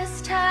by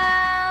this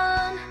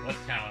town. What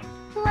town?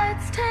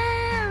 Let's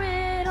tear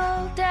it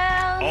all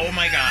down. Oh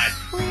my God.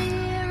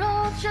 We're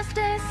all just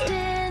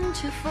destined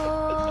to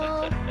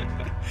fall.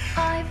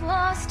 I've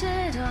lost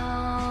it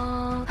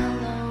all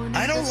alone.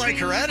 I don't like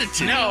her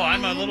attitude. No,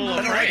 I'm a little I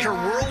don't like afraid. her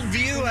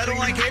worldview. I don't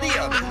like any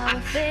of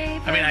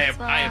it. I mean,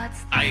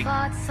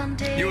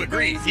 I You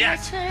agree?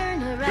 Yes. We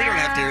don't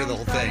have to hear the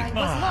whole thing.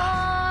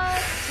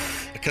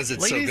 Because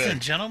it's Ladies so good.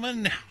 and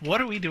gentlemen, what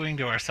are we doing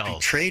to ourselves?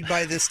 Betrayed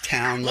by this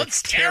town.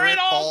 Let's tear it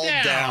all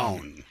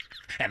down.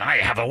 And I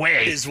have a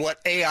way. Is what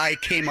AI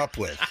came up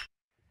with.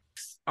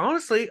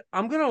 Honestly,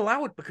 I'm going to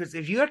allow it because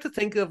if you have to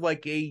think of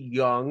like a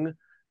young,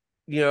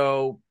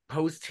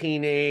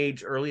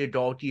 post-teenage, early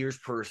adult years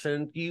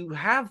person, you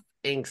have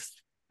angst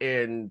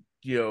and,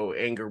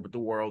 anger with the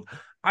world.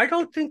 I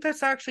don't think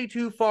that's actually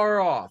too far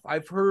off.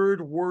 I've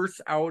heard worse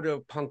out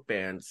of punk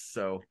bands,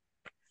 so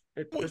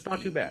it's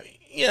not too bad.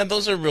 Yeah,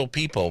 those are real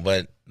people,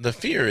 but the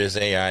fear is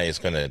AI is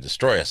going to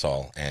destroy us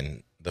all,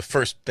 and the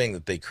first thing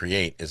that they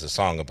create is a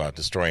song about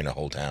destroying a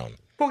whole town.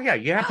 Well, yeah,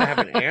 you have to have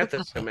an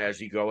anthem as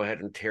you go ahead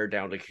and tear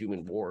down the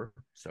human war.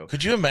 So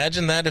Could you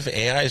imagine that if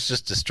AI is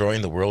just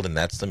destroying the world and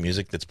that's the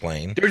music that's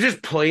playing? they're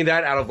just playing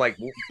that out of like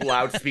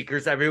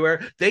loudspeakers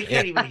everywhere. They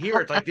can't even hear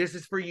it. It's like, this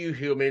is for you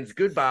humans.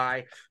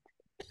 Goodbye.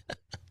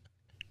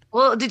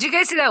 Well, did you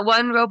guys see that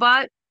one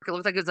robot? It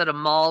looked like it was at a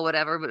mall,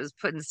 whatever, but it was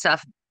putting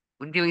stuff,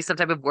 doing some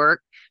type of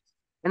work,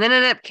 and then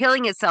ended up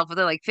killing itself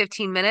within like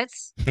 15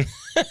 minutes.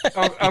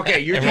 Okay,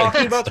 you're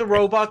talking about the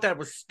robot that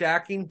was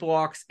stacking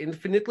blocks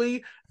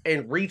infinitely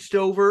and reached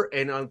over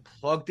and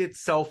unplugged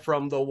itself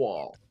from the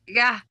wall.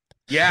 Yeah.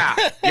 Yeah.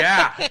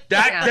 Yeah,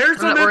 There's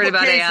I'm not some worried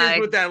about AI.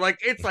 implications with that. Like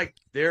it's like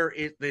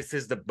this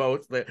is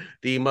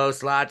the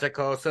most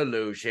logical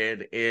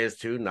solution is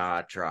to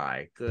not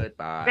try.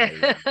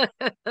 Goodbye.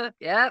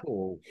 Yep.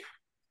 Cool.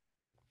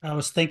 I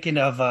was thinking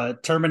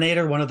of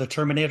Terminator, one of the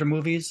Terminator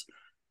movies,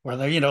 where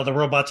the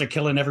robots are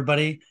killing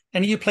everybody,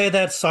 and you play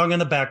that song in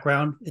the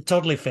background. It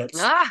totally fits.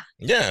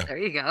 Yeah. There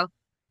you go.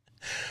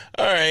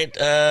 All right,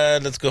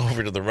 let's go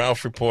over to the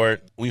Ralph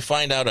Report. We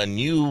find out a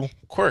new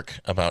quirk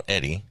about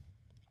Eddie.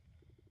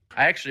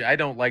 I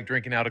don't like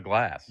drinking out of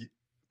glass.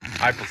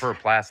 I prefer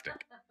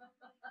plastic.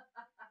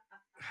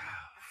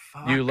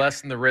 You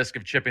lessen the risk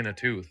of chipping a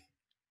tooth.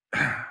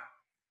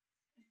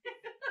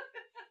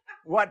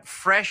 What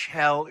fresh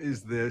hell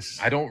is this?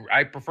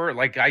 I prefer,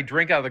 like, I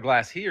drink out of the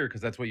glass here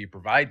because that's what you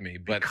provide me.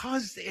 But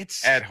because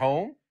it's at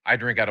home, I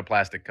drink out of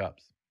plastic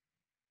cups.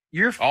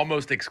 You're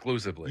almost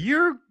exclusively.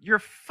 You're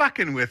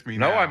fucking with me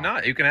No, now. I'm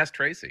not. You can ask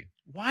Tracy.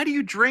 Why do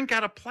you drink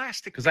out of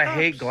plastic Because I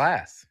hate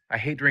glass. I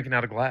hate drinking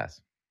out of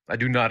glass. I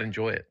do not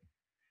enjoy it.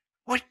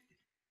 What?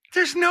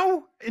 There's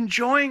no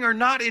enjoying or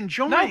not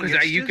enjoying. No, because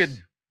It's you just-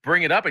 could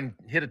bring it up and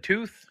hit a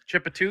tooth,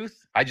 chip a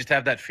tooth. I just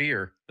have that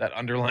fear, that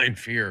underlying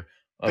fear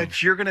of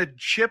that you're going to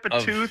chip a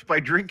of tooth by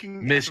drinking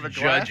out of a glass?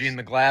 misjudging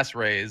the glass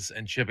rays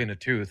and chipping a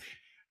tooth.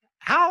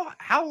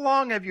 How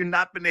long have you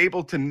not been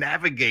able to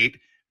navigate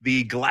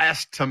the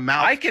glass to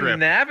mouth? I can trip?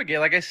 navigate.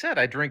 Like I said,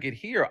 I drink it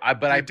here,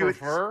 but I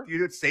prefer. You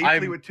do it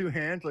safely with two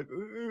hands, like.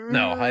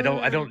 No, I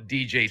don't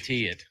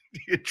DJT it. Do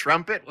you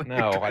trumpet? When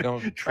No, you're I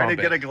don't. Trying to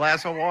trumpet. get a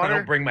glass of I water.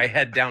 don't bring my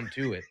head down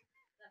to it.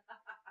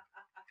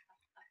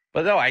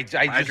 But no, I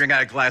just drink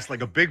out of glass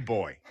like a big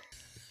boy.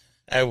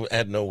 I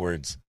had no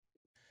words.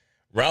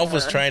 Ralph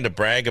was trying to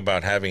brag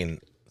about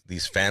having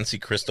these fancy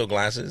crystal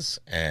glasses,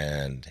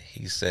 and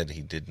he said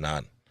he did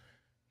not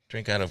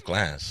drink out of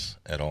glass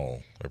at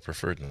all, or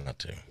preferred not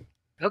to.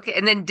 Okay,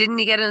 and then didn't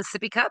he get in a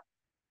sippy cup?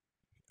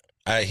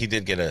 He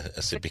did get a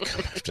sippy cup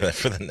after that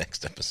for the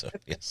next episode.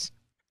 Yes.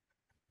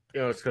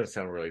 You know, it's going to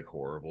sound really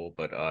horrible,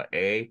 but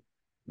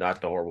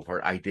not the horrible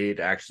part. I did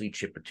actually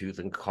chip a tooth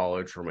in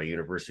college for my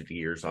university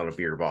years on a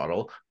beer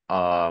bottle.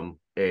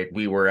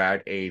 We were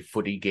at a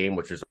footy game,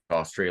 which is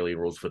Australian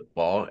rules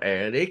football,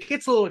 and it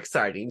gets a little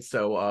exciting.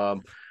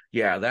 So,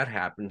 yeah, that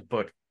happened.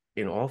 But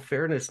in all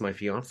fairness, my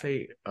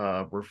fiance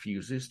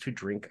refuses to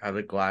drink out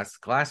of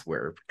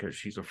glassware because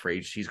she's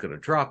afraid she's going to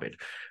drop it.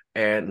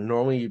 And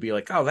normally you'd be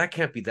like, oh, that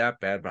can't be that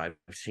bad. But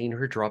I've seen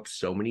her drop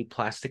so many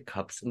plastic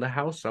cups in the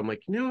house. I'm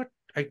like, you know what?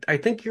 I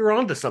think you're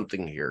onto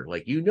something here.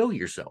 Like, you know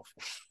yourself.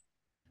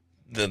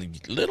 The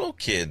little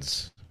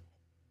kids,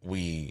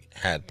 we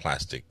had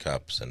plastic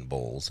cups and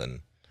bowls, and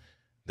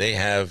they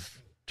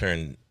have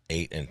turned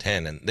 8 and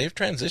 10, and they've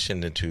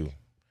transitioned into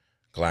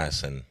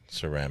glass and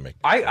ceramic.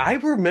 I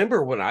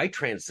remember when I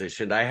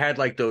transitioned, I had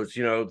like those,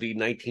 the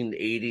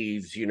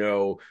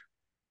 1980s,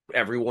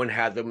 everyone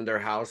had them in their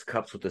house,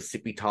 cups with a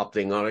sippy top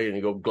thing on it, and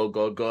you go glug,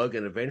 glug, glug,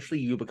 and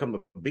eventually you become a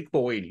big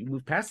boy and you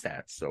move past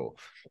that. So,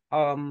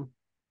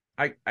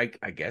 I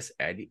guess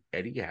Eddie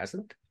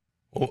hasn't.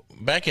 Well,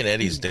 back in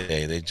Eddie's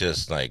day, they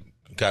just like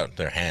got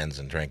their hands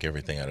and drank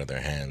everything out of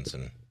their hands,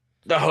 and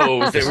the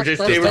hose. They were just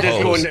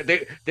hose. going.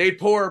 They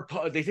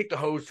take the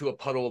hose to a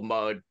puddle of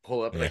mud,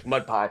 pull up like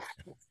mud pie.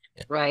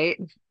 Right.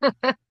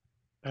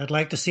 I'd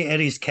like to see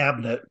Eddie's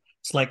cabinet.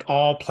 It's like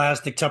all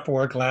plastic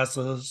Tupperware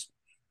glasses.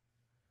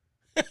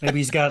 Maybe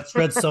he's got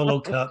Fred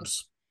Solo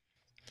cups.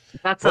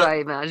 That's what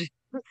I imagine.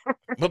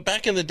 But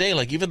back in the day,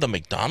 like even the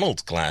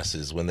McDonald's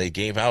glasses, when they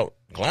gave out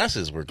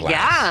glasses, were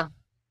glass.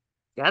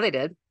 Yeah, they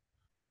did.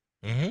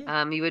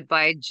 Mm-hmm. You would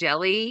buy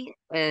jelly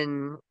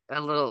in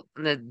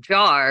a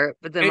jar,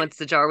 but then once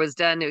the jar was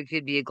done, it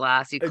could be a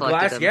glass. You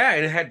collected them. Yeah,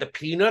 and it had the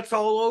peanuts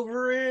all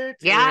over it.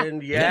 Yeah.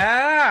 And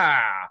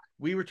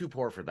we were too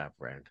poor for that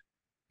brand.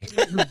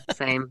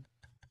 Same.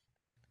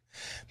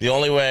 The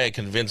only way I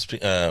convinced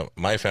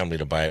my family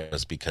to buy it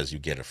was because you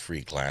get a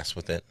free glass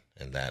with it,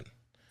 and that's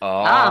the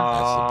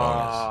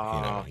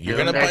bonus. You're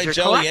gonna buy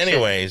jelly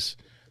anyways.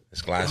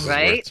 This glass is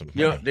worth some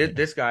money.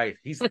 This guy,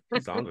 he's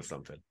onto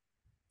something.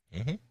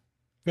 Mm-hmm.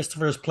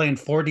 Christopher's playing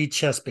 4D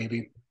chess,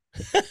 baby.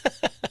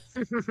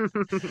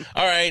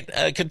 All right,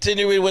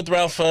 continuing with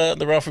Ralph,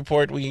 the Ralph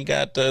Report, we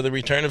got the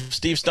return of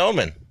Steve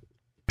Stoneman.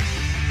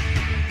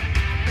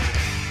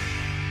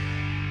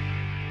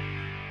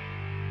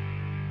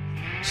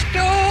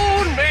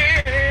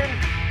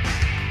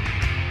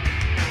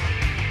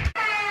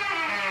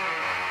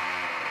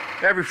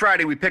 Every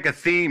Friday, we pick a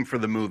theme for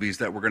the movies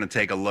that we're going to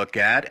take a look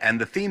at,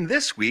 and the theme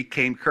this week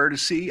came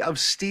courtesy of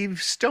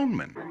Steve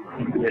Stoneman.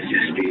 This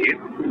is Steve.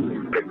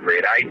 A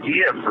great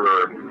idea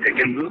for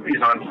picking movies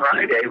on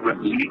Friday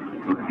would be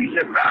movies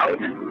about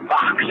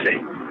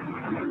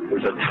boxing.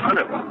 There's a ton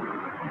of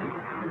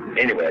them.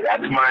 Anyway,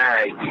 that's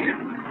my idea,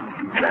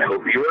 and I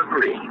hope you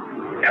agree.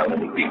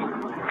 L&D.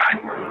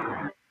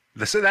 Bye.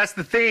 So that's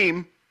the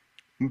theme.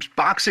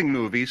 Boxing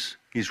movies.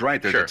 He's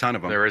right. There's a ton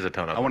of them. There is a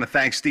ton of them. I want to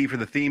thank Steve for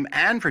the theme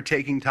and for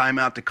taking time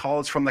out to call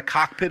us from the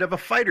cockpit of a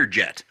fighter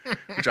jet,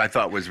 which I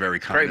thought was very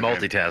kind Great of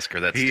him.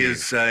 multitasker. That's He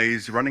Steve.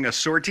 he's running a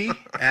sortie,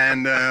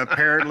 and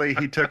apparently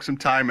he took some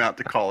time out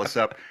to call us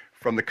up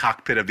from the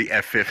cockpit of the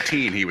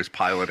F-15 he was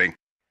piloting.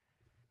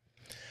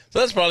 So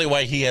that's probably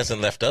why he hasn't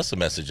left us a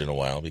message in a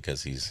while,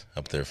 because he's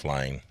up there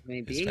flying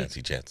Maybe. his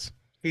fancy jets.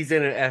 He's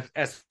in an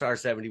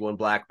SR-71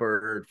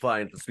 Blackbird,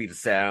 flying at the speed of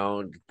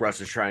sound.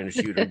 Russ is trying to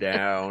shoot him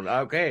down.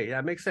 Okay,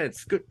 that makes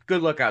sense.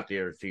 Good luck out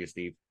there to you,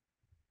 Steve.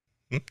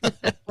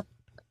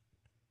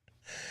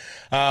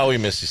 Oh, we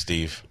miss you,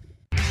 Steve.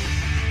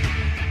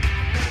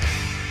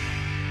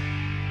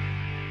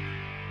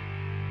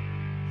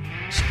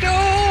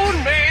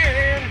 Stone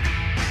Man!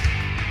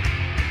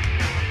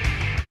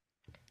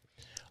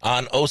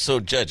 On Oh So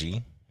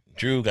Judgy,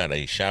 Drew got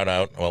a shout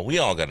out. Well, we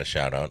all got a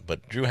shout out,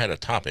 but Drew had a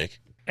topic.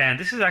 And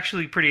this is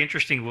actually pretty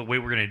interesting the way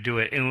we're going to do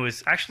it. And it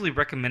was actually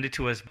recommended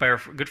to us by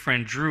our good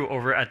friend Drew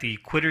over at the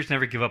Quitters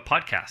Never Give Up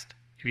podcast.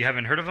 If you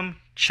haven't heard of them,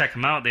 check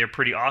them out. They are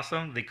pretty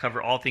awesome. They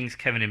cover all things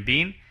Kevin and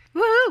Bean.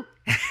 Woo!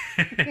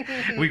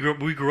 we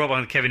grew up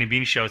on the Kevin and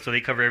Bean show, so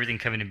they cover everything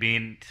Kevin and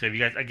Bean. So if you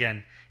guys,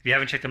 again, if you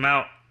haven't checked them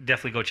out,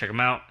 definitely go check them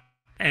out.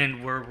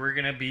 And we're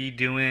going to be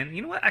doing,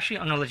 you know what? Actually,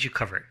 I'm going to let you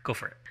cover it. Go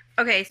for it.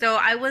 Okay, so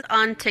I was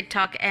on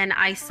TikTok and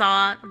I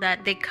saw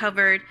that they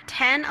covered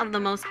 10 of the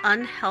most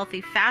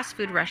unhealthy fast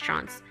food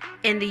restaurants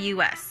in the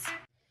U.S.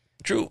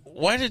 Drew,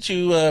 why did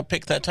you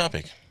pick that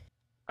topic?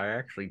 I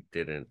actually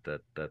didn't.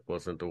 That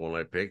wasn't the one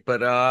I picked,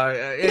 but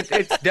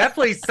it's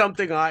definitely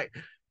something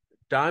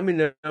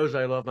Diamond knows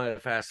I love my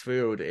fast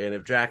food, and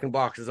if Jack in the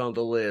Box is on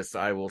the list,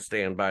 I will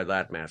stand by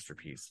that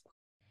masterpiece.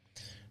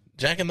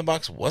 Jack in the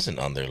Box wasn't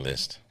on their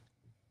list.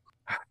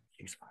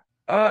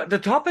 The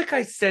topic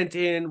I sent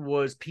in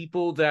was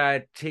people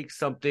that take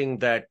something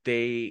that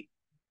they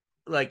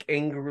like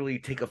angrily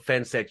take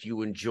offense that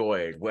you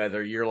enjoyed,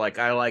 whether you're like,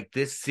 I like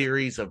this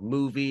series of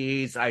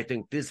movies, I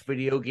think this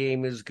video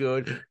game is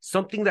good,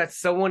 something that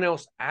someone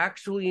else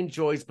actually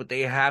enjoys, but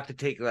they have to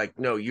take like,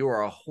 no, you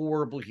are a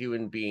horrible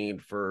human being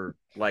for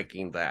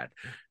liking that.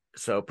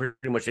 So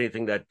pretty much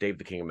anything that Dave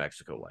the King of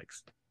Mexico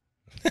likes.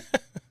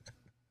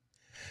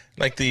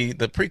 Like the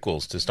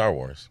prequels to Star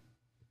Wars.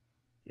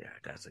 Yeah,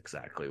 that's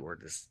exactly where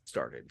this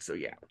started. So,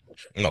 yeah.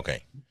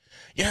 Okay.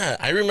 Yeah,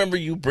 I remember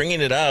you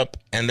bringing it up,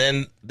 and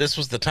then this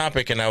was the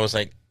topic, and I was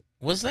like,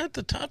 was that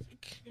the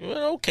topic?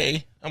 Well,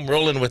 okay. I'm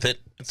rolling with it.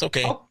 It's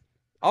okay.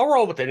 I'll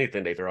roll with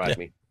anything they throw at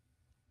me.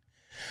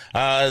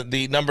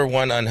 The number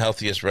one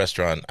unhealthiest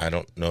restaurant, I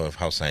don't know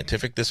how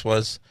scientific this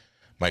was.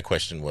 My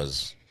question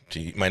was,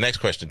 my next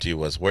question to you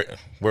was,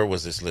 where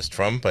was this list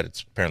from? But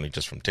it's apparently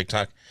just from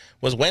TikTok.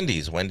 Was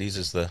Wendy's. Wendy's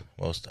is the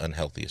most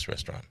unhealthiest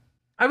restaurant.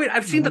 I mean,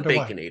 I've seen the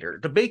Baconator. Why.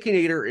 The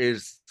Baconator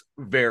is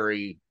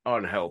very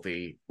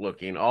unhealthy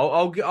looking.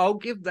 I'll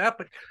give that,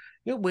 but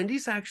you know,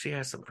 Wendy's actually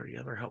has some pretty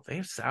other health. They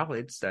have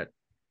salads that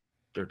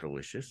they're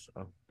delicious.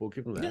 We'll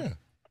give them that.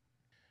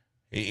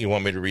 Yeah. You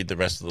want me to read the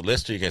rest of the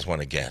list, or you guys want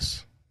to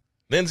guess?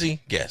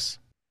 Lindsay, guess.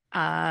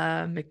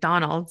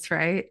 McDonald's,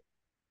 right?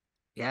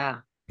 Yeah.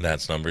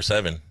 That's number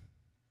 7.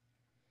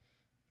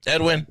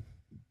 Edwin.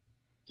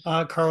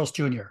 Carl's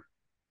Jr.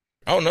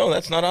 Oh no,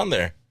 that's not on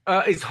there.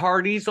 Is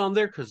Hardee's on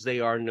there? Because they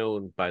are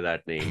known by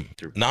that name.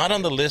 Not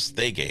on the list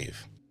they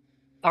gave.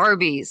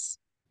 Arby's.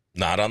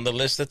 Not on the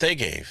list that they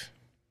gave.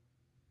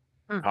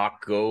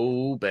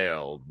 Taco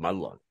Bell, my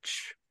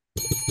lunch.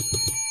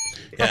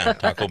 Yeah,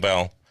 Taco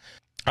Bell.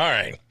 All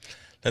right,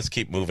 let's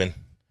keep moving.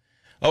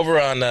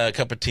 Over on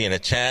Cup of Tea in a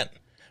Chat,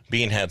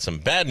 Bean had some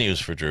bad news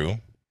for Drew.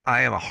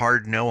 I am a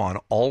hard no on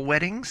all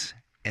weddings.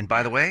 And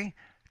by the way,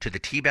 to the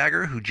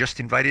teabagger who just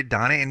invited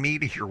Donna and me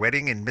to your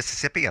wedding in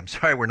Mississippi, I'm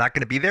sorry we're not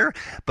going to be there,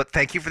 but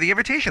thank you for the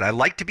invitation. I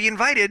like to be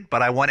invited,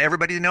 but I want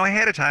everybody to know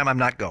ahead of time I'm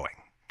not going.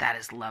 That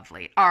is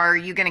lovely. Are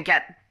you going to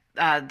get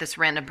this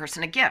random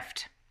person a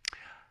gift?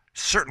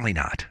 Certainly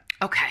not.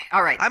 Okay,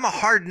 all right. I'm a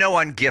hard no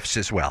on gifts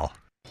as well.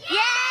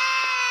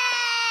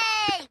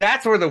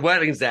 That's where the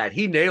wedding's at.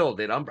 He nailed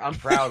it. I'm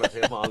proud of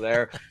him on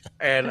there.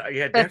 And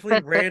yeah,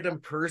 definitely random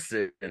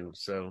person.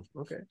 So,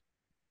 okay.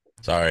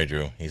 Sorry,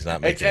 Drew. He's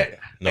not making it.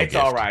 No it's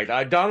gift. all right.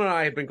 Don and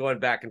I have been going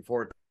back and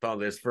forth on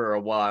this for a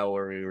while,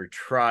 where we were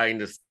trying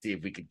to see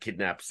if we could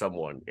kidnap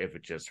someone, if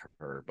it's just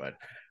her. But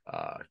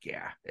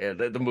yeah,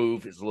 the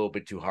move is a little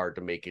bit too hard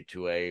to make it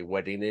to a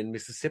wedding in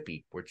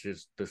Mississippi, which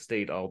is the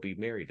state I'll be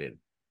married in.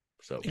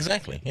 So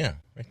exactly, yeah,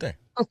 right there.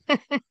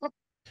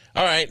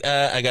 All right,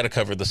 I got to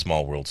cover the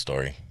Small World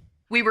story.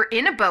 We were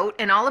in a boat,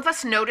 and all of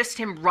us noticed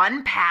him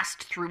run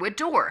past through a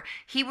door.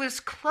 He was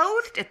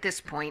clothed at this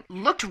point,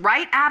 looked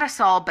right at us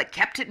all, but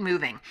kept it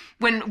moving.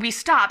 When we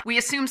stopped, we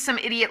assumed some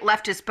idiot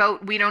left his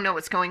boat. We don't know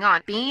what's going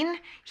on. Bean,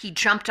 he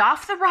jumped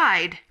off the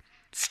ride,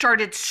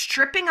 started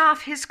stripping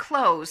off his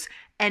clothes,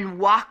 and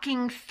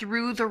walking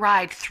through the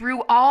ride,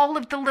 through all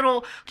of the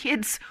little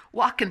kids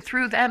walking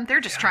through them.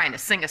 They're just trying to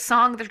sing a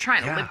song. They're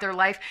trying to live their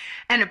life.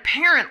 And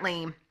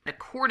apparently,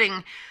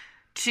 according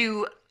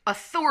to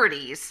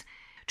authorities,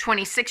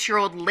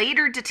 26-year-old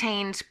later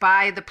detained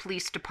by the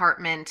police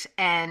department,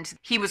 and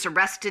he was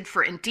arrested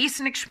for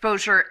indecent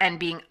exposure and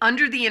being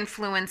under the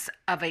influence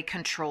of a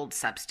controlled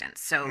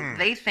substance. So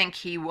they think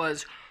he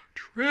was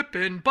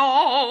tripping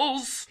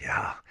balls.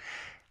 Yeah.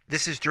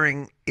 This is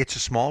during It's a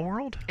Small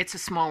World? It's a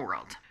Small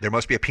World. There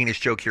must be a penis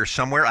joke here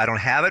somewhere. I don't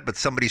have it, but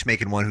somebody's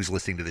making one who's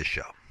listening to this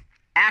show.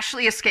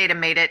 Ashley Escada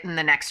made it in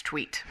the next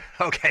tweet.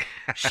 Okay.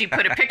 She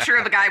put a picture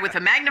of a guy with a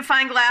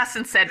magnifying glass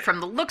and said,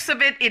 from the looks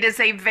of it, it is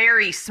a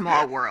very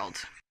small world.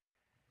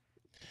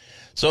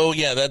 So,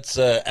 yeah, that's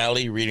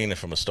Allie reading it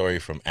from a story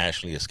from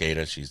Ashley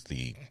Escada. She's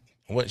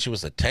she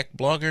was a tech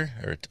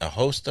blogger or a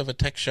host of a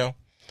tech show.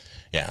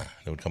 Yeah,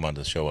 they would come onto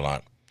the show a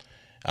lot.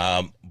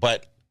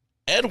 But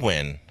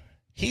Edwin,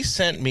 he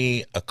sent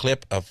me a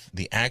clip of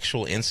the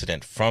actual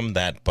incident from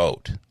that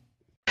boat.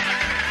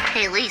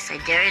 Hey, Lise,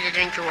 I dare you to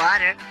drink the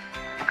water.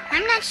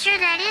 I'm not sure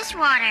that is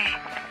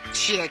water.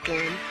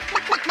 chicken.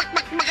 Quit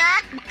it,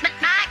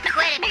 Bart.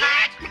 Quit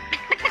it.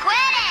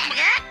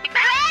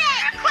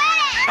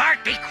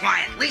 Bart, be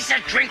quiet. Lisa,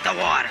 drink the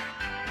water.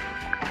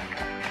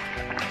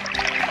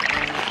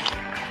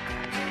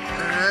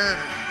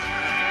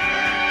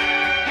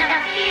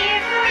 Not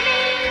here for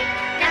me,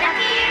 not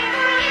here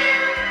for you.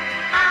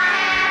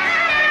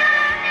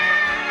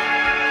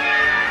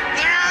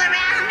 They're all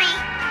around me.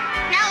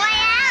 No way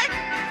out.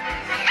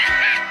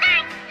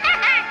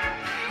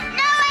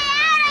 No way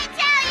out, I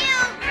tell you.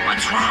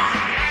 What's wrong?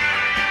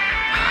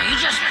 You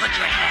just put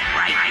your head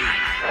right here.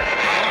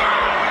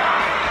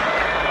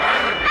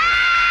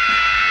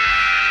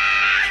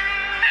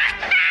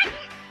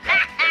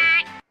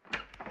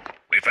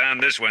 We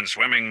found this one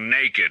swimming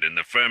naked in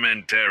the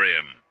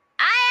fermentarium.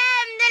 I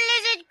am the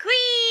lizard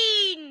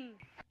queen.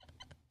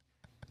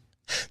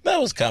 That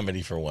was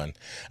comedy for one.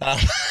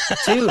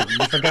 Two,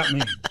 you forgot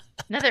me.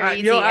 Another easy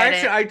You know,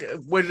 edit. actually,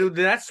 when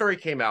that story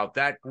came out,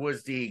 that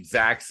was the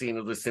exact scene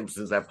of The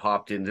Simpsons that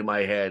popped into my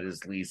head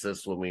as Lisa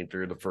swimming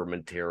through the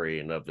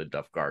fermentarium of the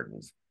Duff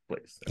Gardens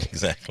place.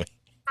 Exactly.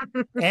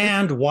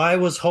 And why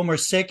was Homer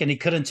sick and he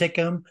couldn't take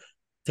him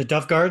to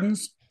Duff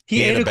Gardens?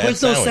 He ate a bad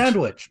Quiznos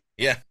sandwich.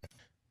 Yeah.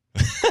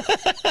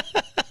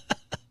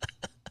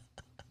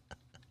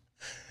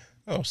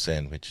 Oh,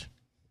 sandwich.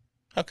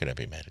 How could I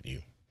be mad at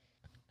you?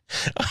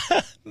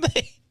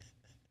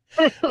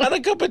 On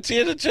a cup of tea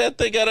in the chat,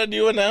 they got a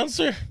new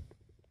announcer.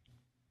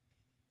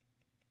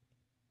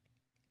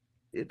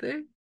 Did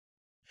they?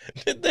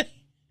 Did they?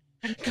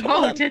 Come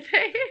Oh, on, did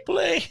they?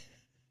 play.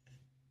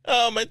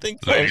 I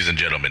think so. Ladies and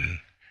gentlemen,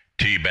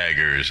 tea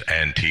baggers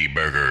and tea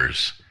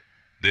burgers,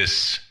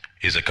 this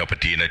is a cup of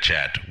tea in a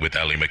chat with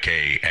Ali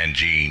McKay and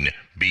Gene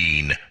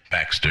Bean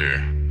Baxter.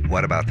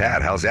 What about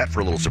that? How's that for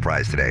a little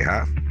surprise today,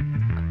 huh?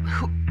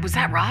 Was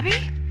that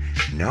Robbie?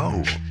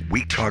 No.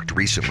 We talked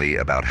recently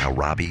about how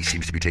Robbie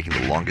seems to be taking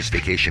the longest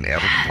vacation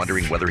ever,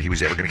 wondering whether he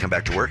was ever going to come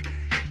back to work.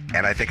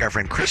 And I think our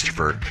friend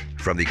Christopher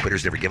from the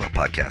Quitters Never Give Up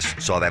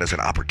podcast saw that as an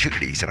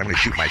opportunity. He said, I'm going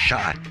to shoot my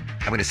shot.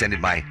 I'm going to send in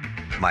my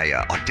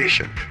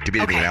audition to be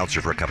the new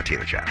announcer for a cup of tea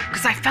in a chat.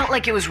 Because I felt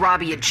like it was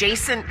Robbie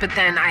adjacent, but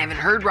then I haven't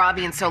heard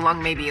Robbie in so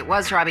long. Maybe it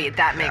was Robbie.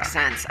 That makes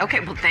sense. Okay,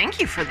 well, thank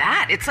you for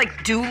that. It's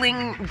like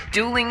dueling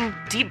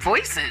deep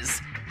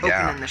voices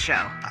opening the show.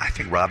 I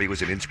think Robbie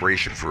was an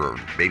inspiration for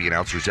maybe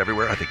announcers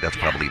everywhere. I think that's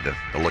probably the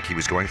look he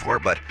was going for.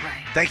 But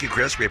thank you,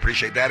 Chris. We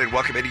appreciate that. And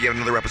welcome into yet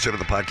another episode of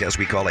the podcast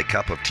we call A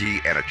Cup of Tea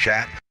and a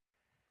Chat.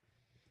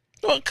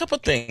 Well, a couple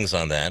things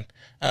on that.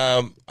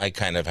 I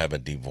kind of have a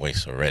deep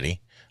voice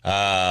already.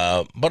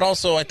 But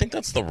also, I think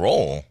that's the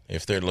role.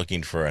 If they're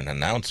looking for an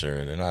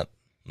announcer, they're not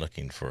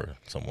looking for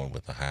someone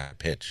with a high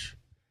pitch,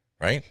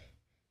 right?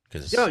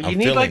 Because Yo, I'm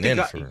filling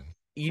in for...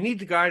 You need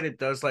the guy that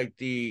does like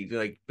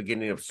the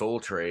beginning of Soul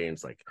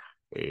Trains, like,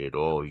 hey,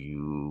 all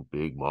you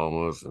big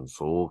mamas and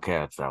soul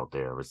cats out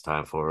there, it's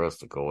time for us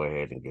to go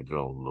ahead and get it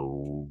on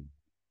low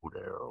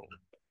down.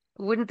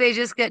 Wouldn't they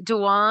just get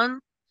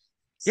Dewan?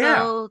 Yeah.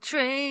 Soul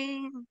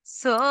train,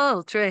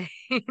 soul train.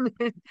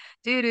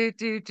 do do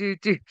do do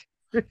do.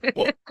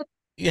 Well,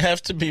 you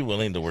have to be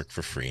willing to work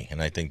for free,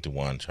 and I think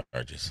Dewan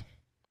charges.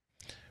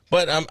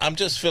 But I'm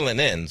just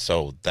filling in,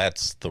 so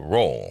that's the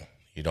role.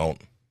 You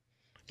don't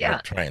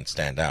try and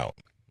stand out.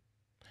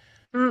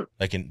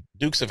 Like in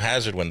Dukes of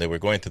Hazzard, when they were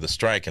going through the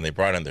strike and they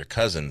brought in their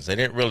cousins, they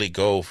didn't really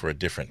go for a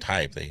different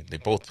type. They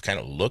both kind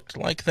of looked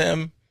like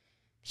them,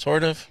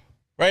 sort of.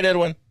 Right,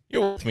 Edwin?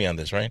 You're with me on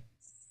this, right?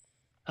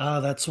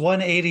 That's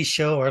one 80s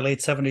show or late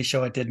 70s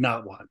show I did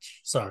not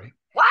watch. Sorry.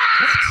 What?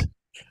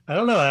 I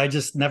don't know. I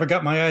just never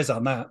got my eyes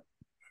on that.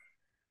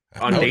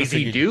 On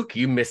Daisy Duke,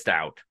 you missed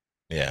out.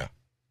 Yeah.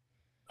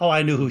 Oh,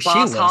 I knew who she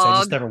Boss was. Hog. I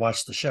just never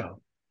watched the show.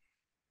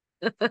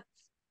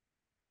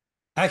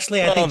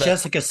 Actually, I think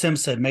Jessica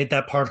Simpson made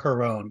that part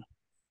her own.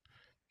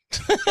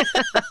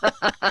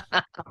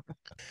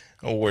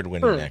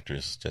 Award-winning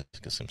actress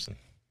Jessica Simpson.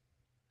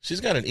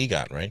 She's got an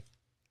EGOT, right?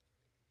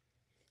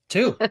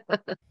 2.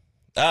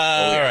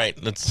 All right,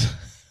 let's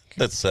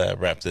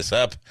wrap this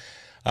up.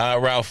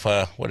 Ralph,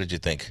 what did you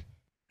think?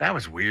 That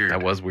was weird.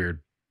 That was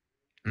weird.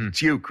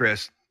 It's you,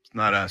 Chris. It's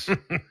not us.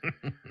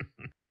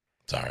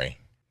 Sorry.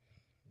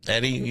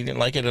 Eddie, you didn't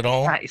like it at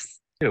all? Nice.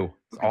 Ew,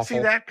 it's awful. See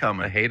that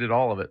coming. I hated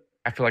all of it.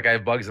 I feel like I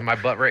have bugs in my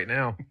butt right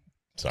now.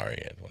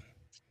 Sorry, Edwin.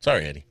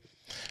 Sorry, Eddie.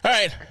 All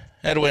right,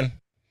 Edwin,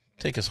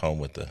 take us home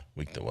with the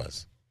week that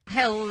was.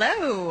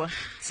 Hello.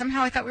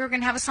 Somehow I thought we were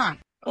going to have a song.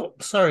 Oh,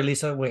 sorry,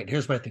 Lisa. Wait,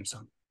 here's my theme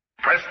song.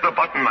 Press the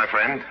button, my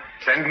friend.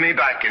 Send me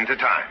back into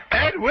time.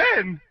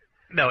 Edwin!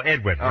 No,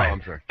 Edwin. Oh, right.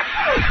 I'm sorry.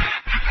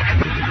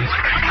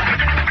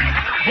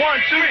 1,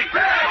 2,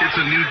 3. It's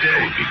a new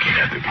day.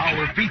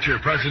 Our feature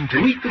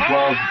presentation.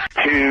 2012.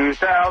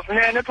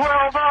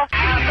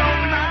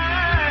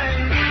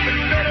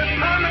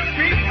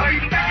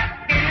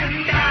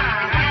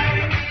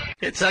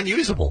 It's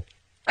unusable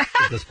at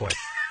this point.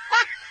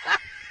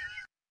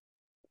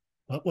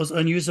 What was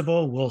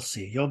unusable? We'll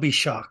see. You'll be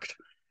shocked.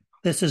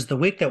 This is the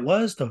week that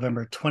was,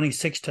 November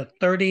 26 to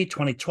 30,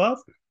 2012.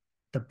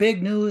 The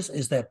big news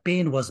is that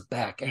Bean was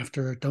back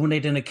after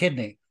donating a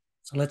kidney.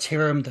 So let's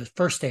hear him the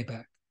first day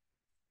back.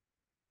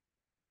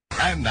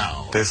 And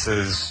now, This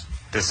is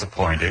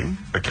disappointing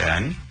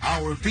again.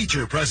 our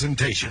feature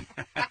presentation.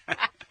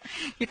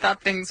 You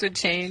thought things would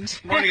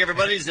change. Morning,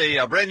 everybody. It's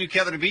a brand new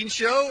Kevin and Bean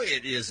show.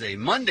 It is a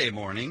Monday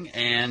morning,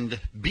 and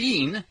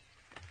Bean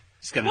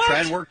is going to try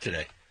and work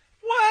today.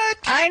 What?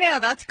 I know,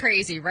 that's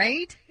crazy,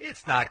 right?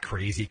 It's not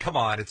crazy. Come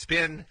on. It's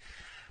been,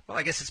 well,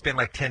 I guess it's been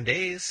like 10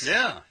 days.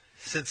 Yeah.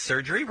 Since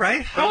surgery,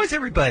 right? How is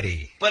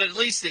everybody? But at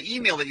least the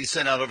email that you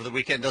sent out over the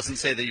weekend doesn't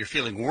say that you're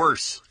feeling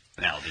worse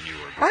now than you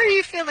were before. Why are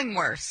you feeling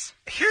worse?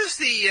 Here's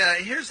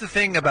the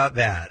thing about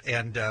that,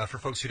 and for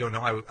folks who don't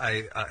know,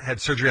 I had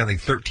surgery on the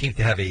 13th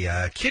to have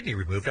a kidney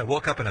removed. I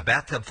woke up in a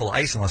bathtub full of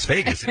ice in Las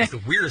Vegas. It was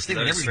the weirdest thing.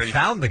 I never even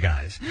found the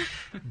guys.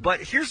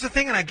 But here's the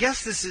thing, and I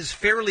guess this is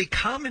fairly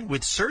common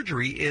with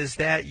surgery, is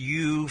that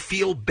you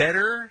feel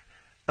better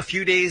a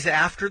few days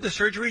after the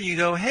surgery. You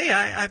go, hey,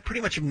 I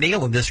pretty much am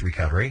nailing this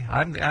recovery.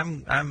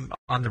 I'm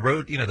on the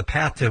road, the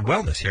path to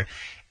wellness here.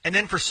 And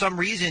then for some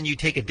reason you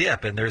take a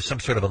dip and there's some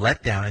sort of a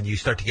letdown and you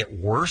start to get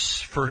worse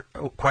for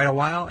quite a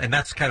while. And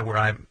that's kind of where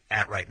I'm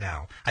at right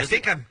now. I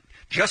think I'm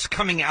just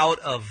coming out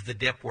of the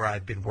dip where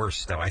I've been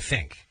worse, though, I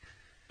think.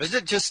 Is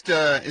it just,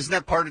 isn't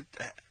that part of,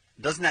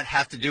 doesn't that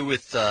have to do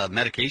with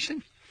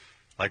medication?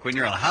 Like when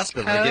you're in a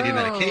hospital, they give you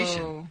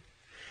medication.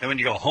 And when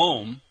you go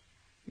home,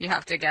 You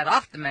have to get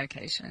off the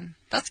medication.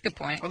 That's a good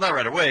point. well, not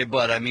right away,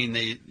 but I mean,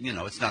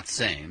 it's not the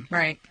same.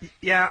 Right.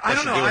 Yeah, I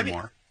don't Plus know. you're I doing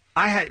mean, more.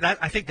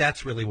 I think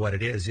that's really what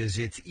it is.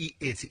 It's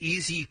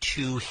easy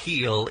to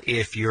heal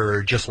if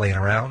you're just laying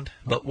around,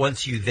 but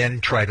once you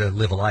then try to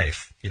live a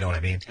life, you know what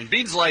I mean? And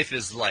Bean's life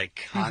is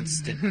like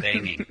constant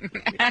banging.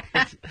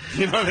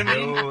 You know what I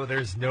mean? No,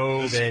 there's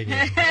no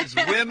banging. There's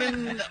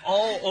women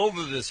all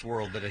over this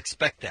world that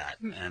expect that.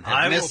 And have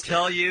I will missed it.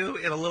 tell you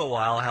in a little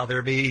while how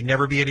there may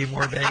never be any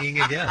more banging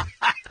again.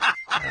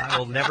 I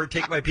will never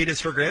take my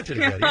penis for granted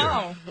again.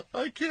 Either.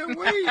 I can't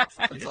wait.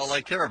 That's all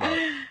I care about.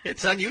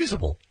 It's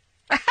unusable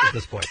at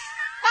this point.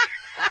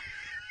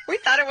 We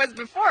thought it was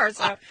before,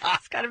 so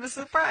it's kind of a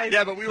surprise.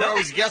 Yeah, but we were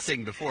always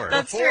guessing before.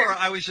 Before,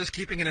 I was just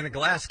keeping it in a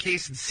glass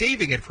case and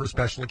saving it for a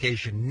special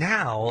occasion.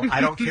 Now, I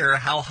don't care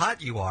how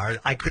hot you are.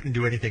 I couldn't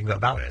do anything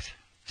about it.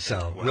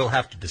 So we'll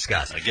have to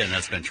discuss. Again,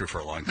 that's been true for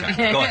a long time.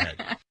 Go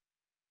ahead.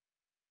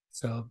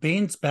 So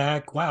Bean's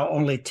back. Wow,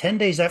 only 10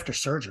 days after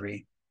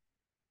surgery.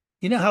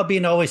 You know how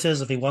Bean always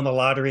says if he won the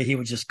lottery, he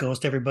would just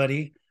ghost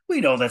everybody?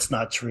 We know that's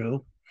not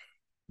true.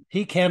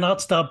 He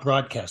cannot stop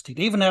broadcasting,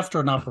 even after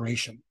an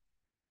operation.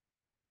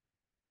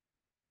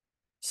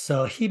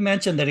 So he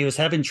mentioned that he was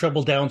having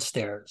trouble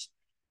downstairs.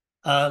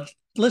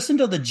 Listen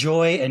to the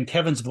joy in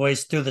Kevin's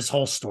voice through this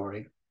whole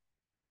story.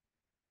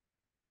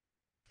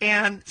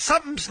 And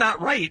something's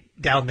not right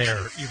down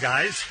there, you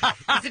guys.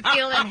 Is it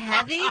feeling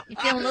heavy? You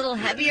feel a little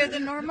heavier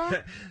than normal?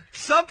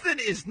 Something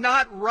is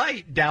not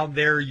right down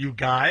there, you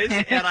guys.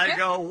 And I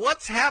go,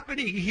 what's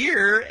happening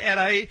here? And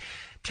I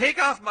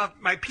take off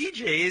my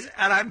PJs,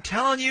 and I'm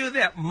telling you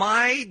that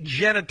my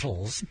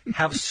genitals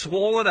have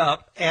swollen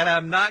up, and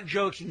I'm not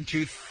joking,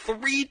 to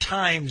 3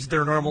 times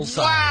their normal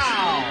size.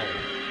 Wow!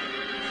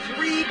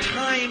 3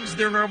 times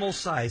their normal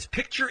size.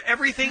 Picture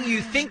everything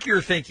you think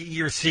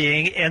you're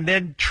seeing, and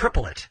then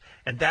triple it.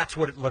 And that's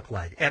what it looked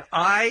like. And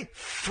I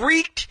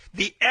freaked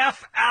the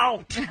F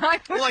out.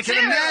 Well, I can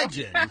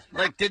imagine.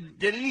 Like, did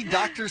any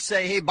doctor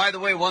say, hey, by the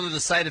way, one of the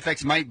side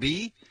effects might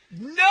be?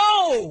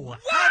 No! What?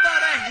 How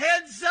about a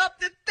heads up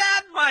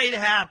that might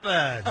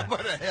happen? How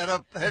about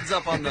a heads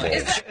up on the...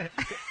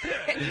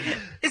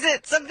 Is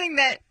it something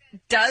that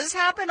does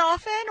happen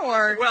often,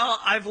 or? Well,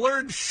 I've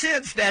learned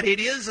since that it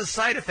is a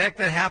side effect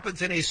that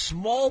happens in a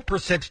small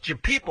percentage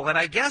of people, and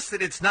I guess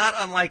that it's not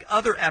unlike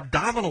other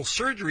abdominal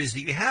surgeries that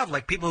you have,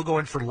 like people who go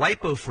in for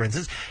lipo, for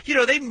instance.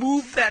 They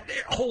move that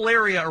whole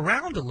area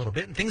around a little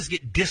bit, and things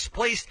get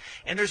displaced,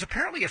 and there's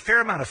apparently a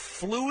fair amount of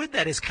fluid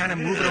that is kind of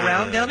moving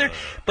around down there,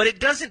 but it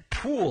doesn't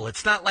pool.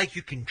 It's not like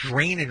you can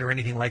drain it or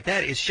anything like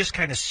that. It's just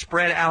kind of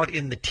spread out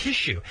in the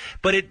tissue,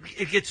 but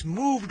it gets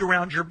moved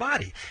around your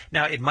body.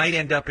 Now, it might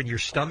end up in your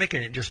stomach,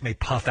 and it just may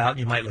puff out, and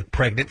you might look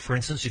pregnant, for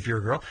instance, if you're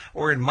a girl.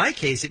 Or in my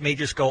case, it may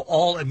just go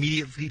all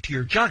immediately to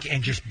your junk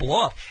and just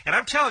blow up. And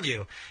I'm telling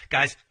you,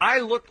 guys,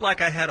 I looked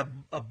like I had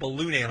a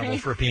balloon animal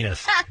for a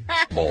penis.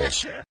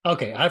 Balls.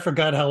 Okay, I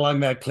forgot how long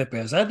that clip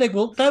is. I think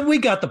we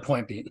got the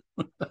point, Bean.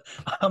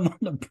 I'm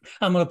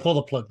gonna pull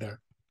the plug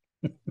there.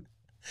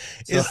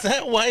 Is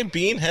that why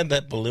Bean had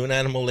that balloon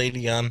animal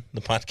lady on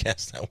the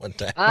podcast that one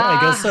time?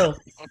 I guess so.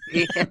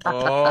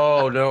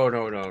 Oh,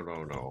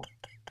 no.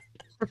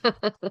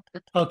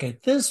 Okay,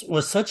 this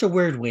was such a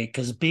weird week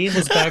because Bean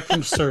was back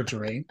from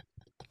surgery.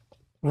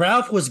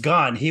 Ralph was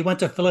gone. He went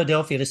to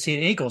Philadelphia to see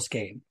an Eagles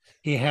game.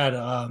 He had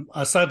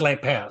a sideline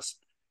pass.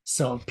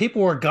 So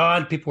people were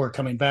gone. People were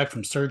coming back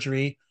from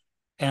surgery.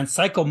 And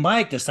Psycho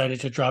Mike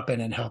decided to drop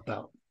in and help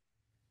out.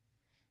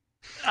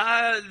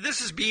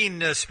 This is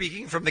Bean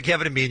speaking from the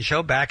Kevin and Bean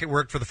Show, back at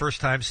work for the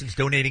first time since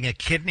donating a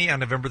kidney on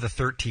November the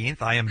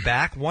 13th. I am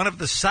back. One of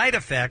the side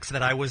effects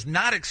that I was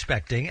not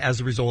expecting as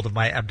a result of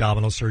my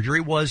abdominal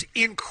surgery was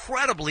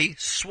incredibly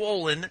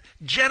swollen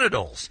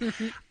genitals.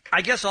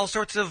 I guess all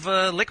sorts of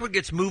liquid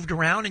gets moved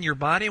around in your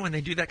body when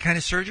they do that kind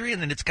of surgery,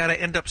 and then it's got to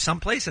end up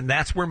someplace, and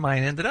that's where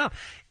mine ended up.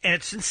 And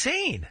it's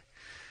insane.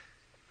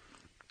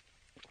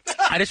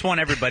 I just want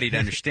everybody to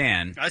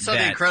understand. I saw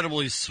the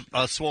incredibly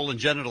swollen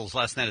genitals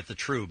last night at the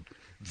Trube.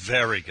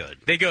 Very good.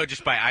 They go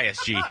just by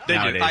ISG They do.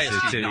 nowadays.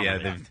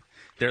 ISG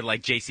They're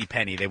like J.C.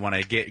 Penney. They want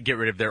to get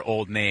rid of their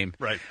old name.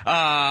 Right.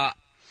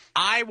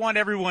 I want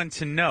everyone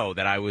to know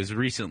that I was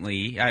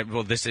recently,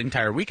 this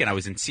entire weekend, I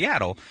was in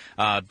Seattle,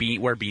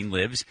 where Bean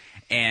lives,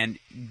 and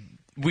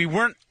we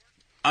weren't,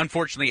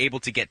 unfortunately, able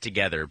to get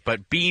together.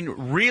 But Bean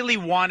really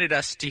wanted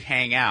us to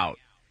hang out.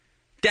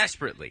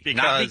 Desperately.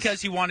 Not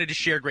because he wanted to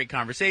share great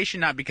conversation,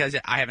 not because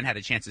I haven't had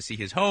a chance to see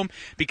his home,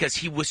 because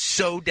he was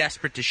so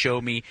desperate to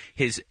show me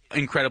his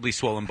incredibly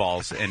swollen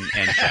balls and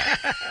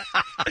fat.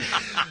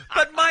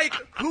 But, Mike,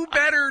 who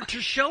better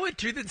to show it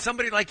to than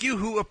somebody like you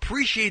who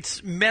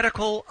appreciates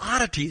medical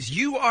oddities?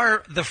 You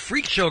are the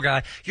freak show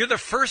guy. You're the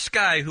first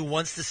guy who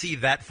wants to see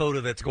that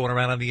photo that's going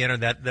around on the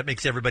internet that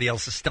makes everybody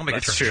else's stomach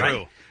That's turn. true.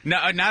 Right?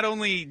 No, not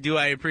only do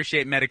I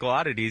appreciate medical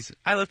oddities,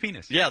 I love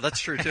penis. Yeah, that's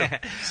true, too.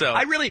 So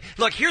I really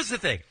look. Here's the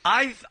thing.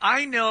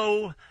 I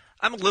know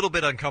I'm a little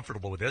bit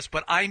uncomfortable with this,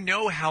 but I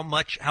know how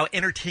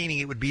entertaining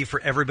it would be for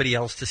everybody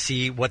else to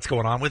see what's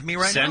going on with me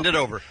right now. Send it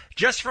over.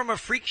 Just from a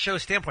freak show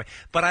standpoint.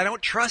 But I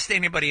don't trust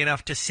anybody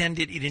enough to send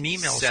it in an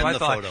email. Send so I the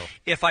thought, photo.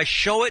 if I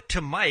show it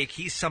to Mike,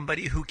 he's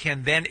somebody who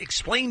can then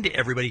explain to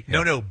everybody,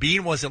 no,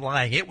 Bean wasn't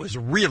lying. It was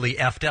really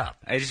effed up.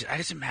 I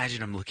just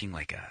imagine him looking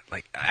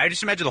I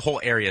just imagine the whole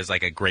area is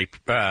like a grape,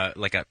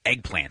 like an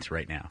eggplant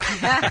right now.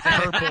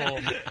 Purple,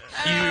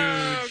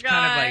 huge,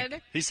 kind of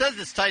like. He says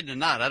it's tied in a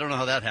knot. I don't know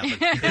how that happened.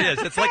 It is.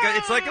 It's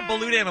like a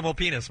balloon animal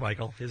penis,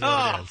 Michael. Is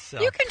what it is.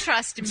 So. You can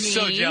trust me.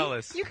 So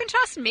jealous. You can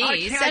trust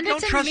me. Send it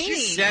to me.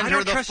 Send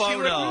her the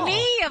photo.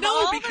 Me of No,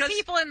 all because the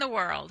people in the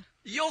world.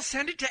 You'll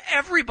send it to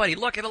everybody.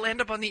 Look, it'll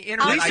end up on the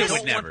internet. Lisa I would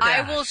don't never. want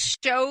that. I will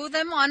show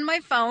them on my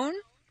phone,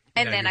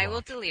 and No, then you I will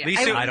won't. delete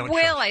Lisa, it. I don't will.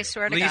 trust I you.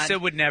 swear to Lisa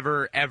God. would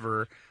never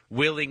ever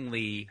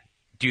willingly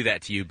do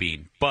that to you,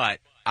 Bean. But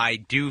I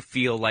do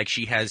feel like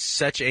she has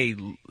such a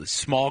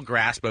small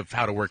grasp of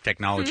how to work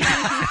technology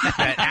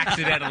that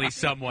accidentally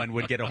someone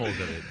would get a hold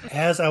of it.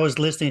 As I was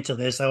listening to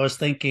this, I was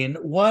thinking,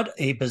 what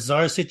a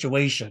bizarre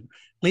situation.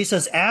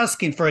 Lisa's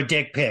asking for a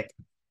dick pic.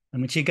 I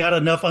mean, she got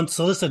enough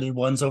unsolicited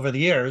ones over the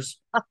years.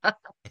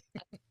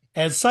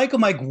 And Psycho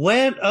Mike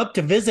went up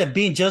to visit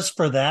Bean just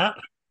for that.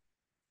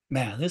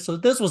 Man, this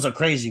was a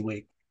crazy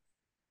week.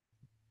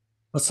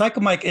 But Psycho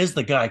Mike is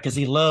the guy because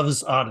he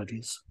loves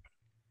oddities.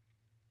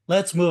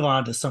 Let's move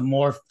on to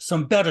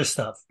some better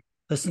stuff.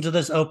 Listen to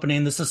this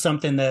opening. This is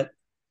something that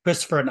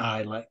Christopher and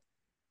I like.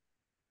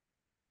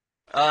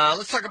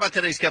 Let's talk about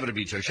today's Kevin and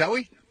Bean Show, shall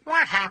we?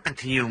 What happened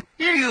to you?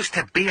 You used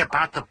to be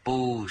about the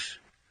booze.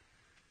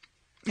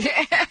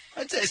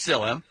 I'd say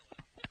still am.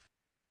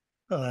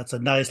 Oh, that's a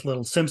nice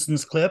little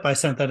Simpsons clip. I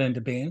sent that into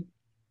Bean.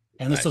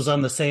 And this was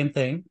on the same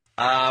thing.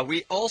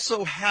 We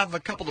also have a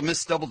couple of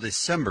missed double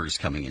Decembers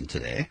coming in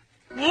today.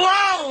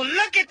 Whoa,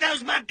 look at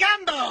those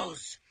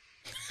Magumbos!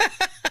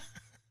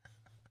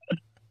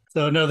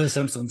 So another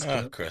Simpsons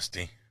clip. Oh,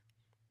 Krusty.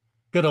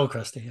 Good old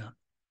Krusty, yeah.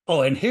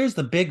 Oh, and here's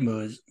the big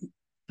news.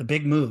 The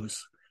big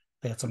moose.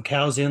 They had some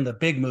cows in the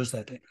big moose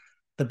that day.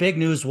 The big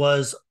news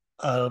was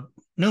a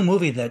new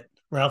movie that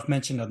Ralph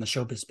mentioned on the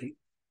Showbiz Beat.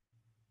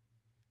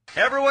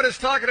 Everyone is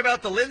talking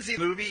about the Lindsay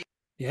movie.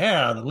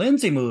 Yeah, the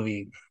Lindsay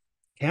movie.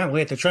 Can't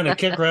wait. They're trying to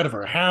kick her out of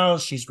her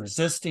house. She's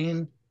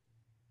resisting.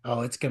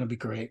 Oh, it's going to be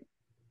great.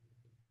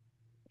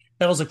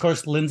 That was, of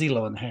course, Lindsay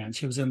Lohan.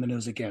 She was in the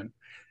news again.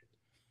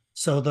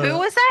 So Who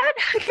was that?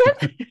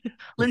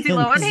 Lindsay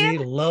Lohan? Lindsay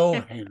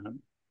Lohan.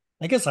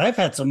 I guess I've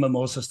had some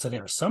mimosas today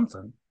or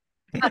something.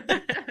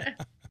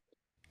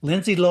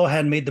 Lindsay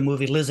Lohan made the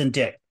movie Liz and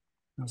Dick.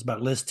 It was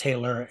about Liz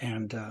Taylor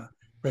and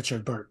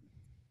Richard Burton.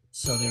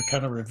 So they're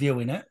kind of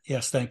reviewing it.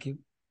 Yes, thank you.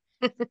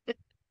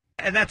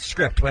 And that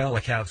script, by all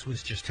accounts,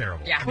 was just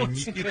terrible. Yeah, I mean, it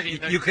wasn't good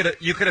either.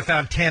 you could have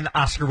found 10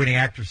 Oscar-winning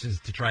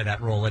actresses to try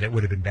that role, and it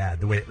would have been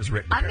bad the way it was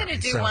written. I'm going to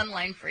apparently. do So- one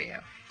line for you.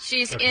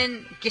 She's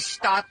in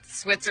Gstaad,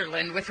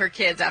 Switzerland with her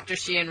kids after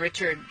she and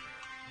Richard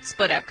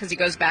split up because he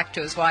goes back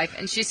to his wife.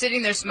 And she's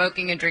sitting there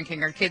smoking and drinking.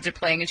 Her kids are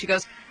playing. And she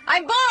goes,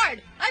 I'm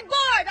bored! I'm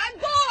bored! I'm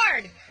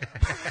bored!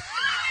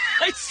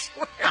 I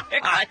swear to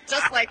God,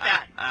 just like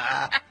that.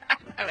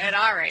 I went,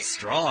 all right.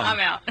 Strong. I'm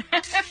out.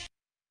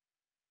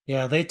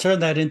 Yeah, they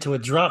turned that into a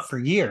drop for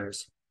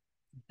years.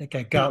 I think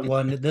I got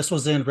one. This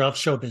was in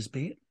Ralph's Showbiz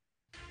Beat.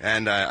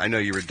 And I know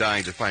you were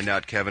dying to find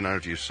out, Kevin. I don't know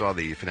if you saw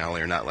the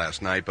finale or not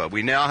last night, but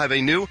we now have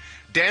a new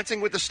Dancing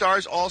with the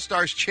Stars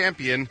All-Stars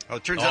champion. Oh,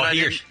 it turns out I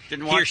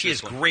didn't watch she this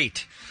is one.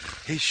 great.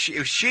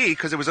 She,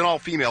 because it was an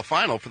all-female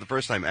final for the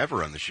first time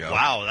ever on the show.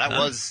 Wow, that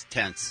was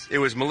tense. It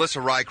was Melissa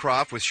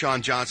Rycroft with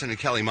Sean Johnson and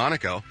Kelly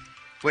Monaco.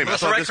 Wait, I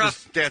Melissa thought this was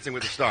Rycroft. Dancing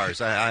with the Stars.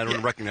 I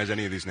don't recognize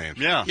any of these names.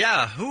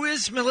 Yeah. Who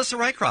is Melissa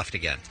Rycroft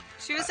again?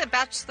 She was a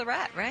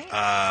Bachelorette, right?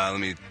 Let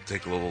me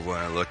take a little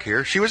look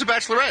here. She was a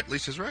Bachelorette.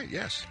 Lisa's right.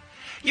 Yes.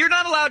 You're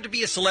not allowed to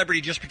be a celebrity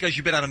just because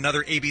you've been on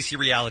another ABC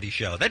reality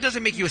show. That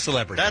doesn't make you a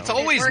celebrity. That's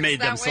always made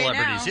them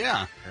celebrities,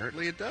 yeah.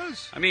 Apparently it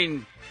does. I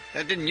mean,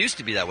 that didn't used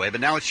to be that way, but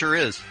now it sure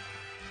is.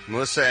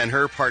 Melissa and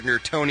her partner,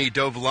 Tony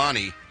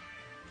Dovolani,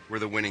 were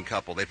the winning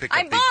couple. They picked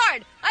I'm up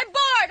bored! I'm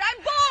bored!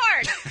 I'm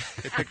bored!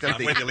 They picked up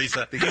I'm with you,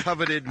 Lisa. the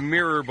coveted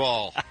mirror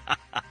ball.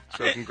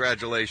 So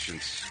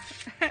congratulations.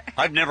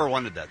 I've never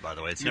wanted that, by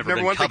the way. It's You've never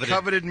been won coveted. the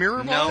coveted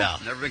mirror ball? No,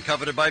 never been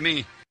coveted by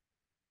me.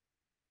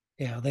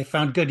 Yeah, they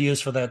found good use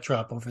for that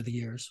drop over the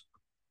years.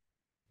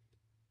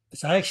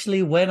 So I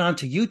actually went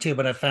onto YouTube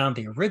and I found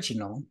the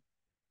original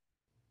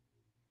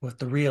with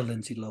the real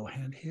Lindsay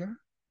Lohan here.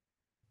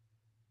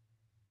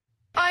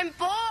 I'm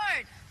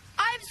bored.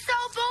 I'm so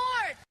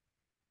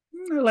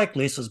bored. I like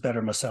Lisa's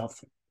better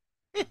myself.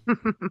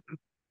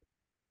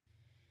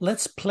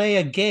 Let's play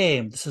a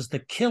game. This is the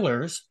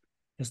Killers,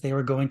 as they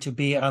were going to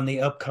be on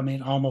the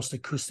upcoming Almost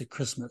Acoustic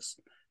Christmas.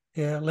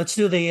 Yeah, let's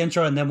do the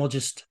intro and then we'll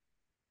just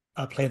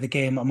play the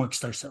game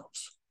amongst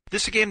ourselves.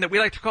 This is a game that we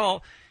like to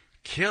call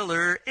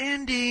Killer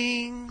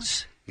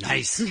Endings.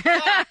 Nice.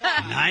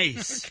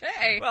 Nice.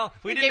 Okay. Well,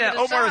 we Gave didn't it have, a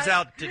Omar was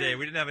shot. out today.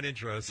 We didn't have an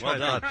intro, so Well I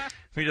done. thought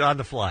we did it on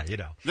the fly, you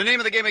know. The name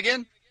of the game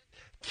again?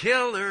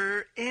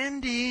 Killer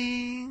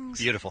Endings.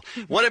 Beautiful.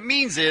 What it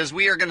means is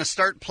we are going to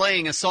start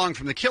playing a song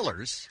from the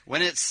Killers.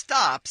 When it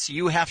stops,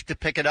 you have to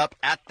pick it up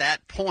at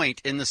that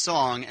point in the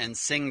song and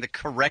sing the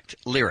correct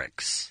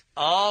lyrics.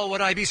 Oh,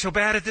 would I be so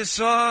bad at this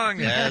song?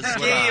 Yes, This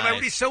would game, I. I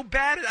would be so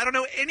bad at I don't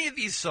know any of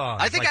these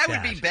songs. I think like I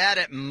would that. be bad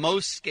at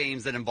most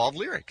games that involve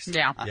lyrics.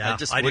 Yeah. Yeah, I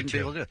just I do wouldn't be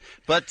too. able to do it.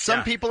 But some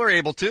Yeah. people are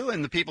able to,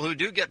 and the people who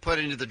do get put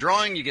into the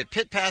drawing, you get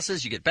pit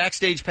passes, you get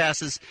backstage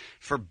passes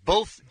for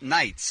both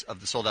nights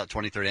of the sold-out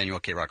 23rd annual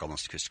K-Rock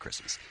Almost Acoustic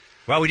Christmas.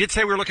 Well, we did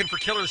say we were looking for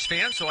Killers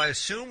fans, so I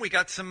assume we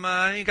got some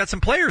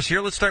players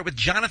here. Let's start with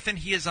Jonathan.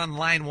 He is on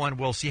line one.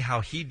 We'll see how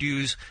he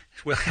does.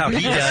 Well, how he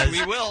Yes, does.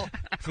 we will.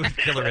 With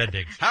Killer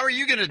Endings. How are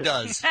you going to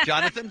does,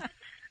 Jonathan?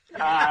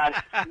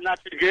 Not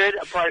too good.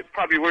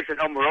 Probably worse than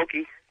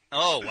Omaroki.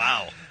 Oh,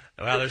 wow.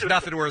 Well, there's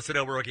nothing worse than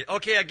Omaroki.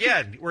 Okay,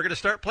 again, we're going to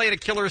start playing a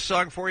Killers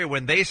song for you.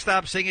 When they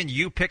stop singing,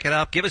 you pick it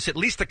up. Give us at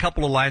least a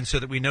couple of lines so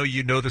that we know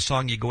you know the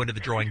song. You go into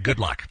the drawing. Good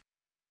luck.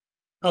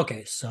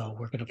 Okay, so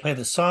we're going to play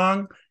the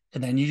song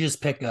and then you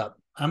just pick up.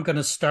 I'm going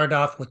to start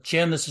off with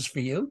Jen. This is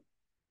for you.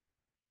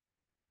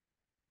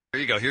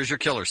 There you go. Here's your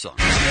Killer song.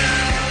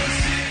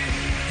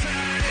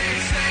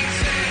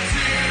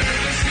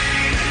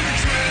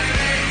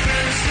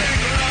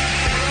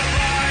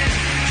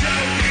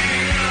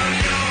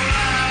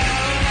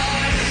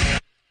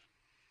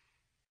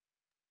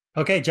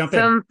 Okay, jump in.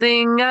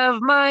 Something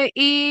of my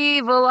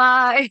evil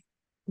eye.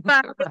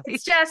 But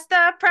it's just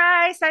the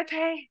price I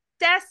pay.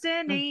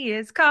 Destiny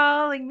is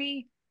calling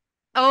me.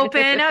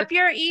 Open up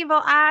your evil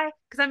eye,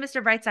 because I'm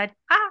Mr. Brightside.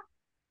 Ah.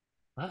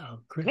 Wow,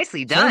 great.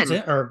 Nicely Jen's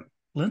done. or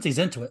Lindsay's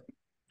into it.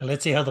 Now,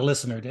 let's see how the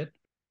listener did.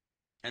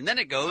 And then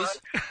it goes.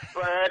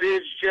 But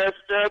it's just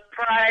the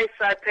price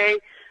I pay.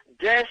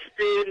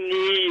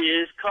 Destiny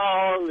is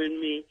calling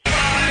me.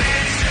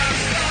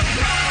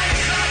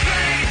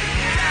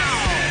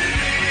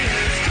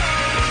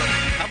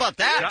 How about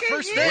that?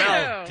 First thing.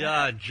 Well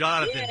done,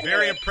 Jonathan.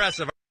 Very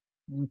impressive.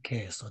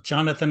 Okay, so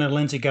Jonathan and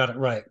Lindsay got it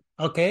right.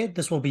 Okay,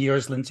 this will be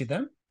yours, Lindsay,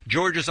 then.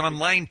 George is on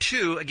line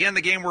two. Again,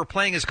 the game we're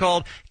playing is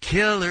called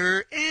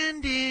Killer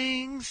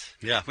Endings.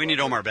 Yeah, we need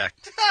Omar back.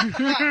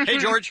 Hey,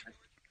 George.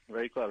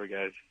 Very clever,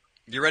 guys.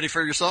 You ready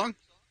for your song?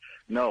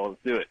 No,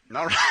 let's do it.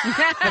 All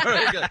right.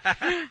 Very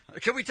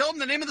good. Can we tell them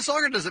the name of the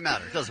song, or does it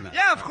matter? It doesn't matter.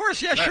 Yeah, of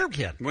course. Yeah, All sure right.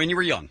 can. When You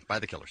Were Young by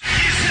the Killers.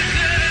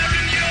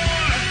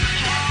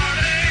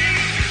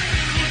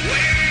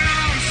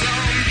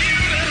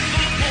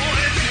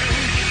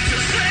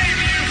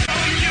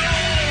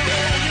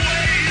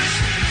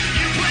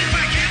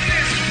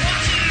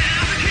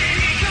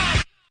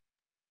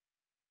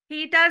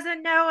 He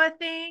doesn't know a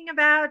thing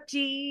about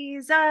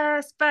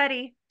Jesus, but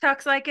he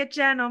talks like a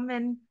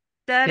gentleman.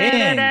 Da da da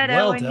Dang, da da.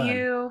 well When done.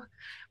 you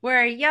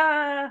were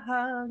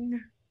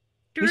young.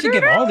 We should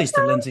give all these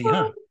to Lindsay,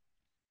 huh?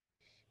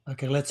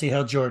 Okay, let's see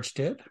how George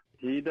did.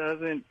 He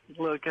doesn't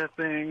look a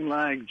thing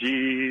like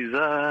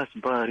Jesus,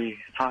 but he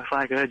talks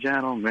like a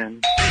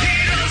gentleman.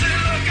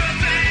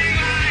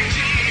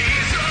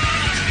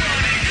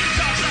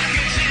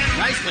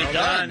 Nicely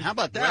done. How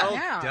about that?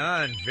 Well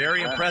done.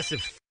 Very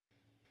impressive.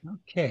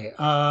 Okay,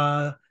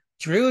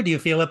 Drew, do you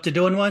feel up to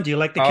doing one? Do you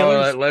like the Oh,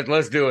 Killers?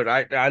 let's do it.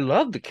 I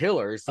love the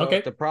Killers. So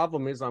Okay. The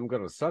problem is I'm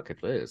going to suck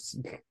at this.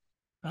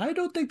 I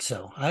don't think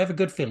so. I have a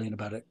good feeling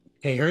about it.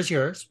 Okay, here's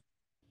yours.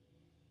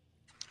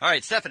 All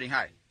right, Stephanie,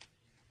 hi.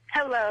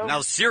 Hello.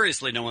 Now,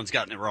 seriously, no one's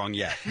gotten it wrong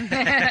yet.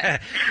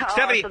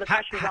 Stephanie, so the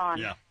pressure's on.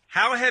 Yeah.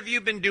 how have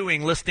you been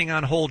doing listening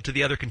on hold to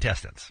the other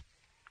contestants?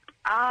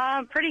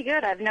 Pretty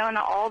good. I've known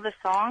all the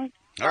songs,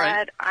 All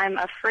right. but I'm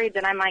afraid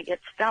that I might get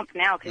stumped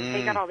now because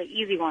they got all the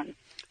easy ones.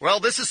 Well,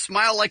 this is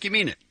Smile Like You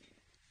Mean It.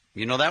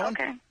 You know that one?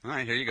 Okay. All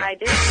right, here you go. I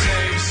do.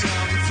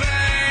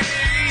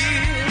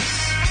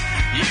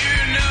 You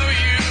know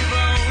you've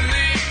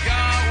only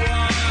got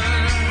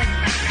one.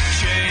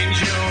 Change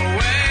your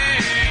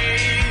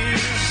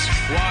ways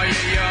while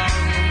you're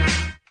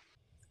young.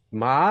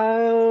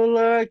 Smile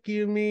like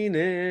you mean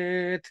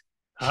it.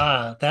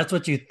 Ah, that's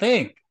what you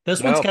think.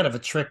 This No. one's kind of a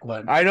trick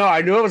one. I know.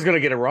 I knew I was going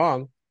to get it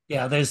wrong.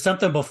 Yeah, there's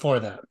something before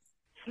that.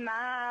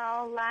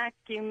 Smile like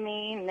you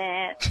mean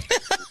it.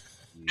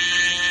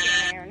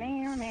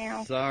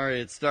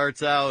 Sorry, it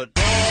starts out. One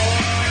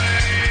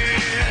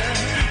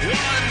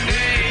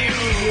day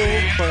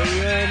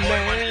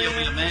You'll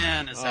be a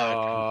man is how it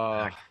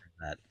comes back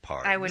from that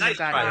part. I wouldn't Nice have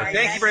try, gotten though. it.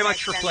 Thank you very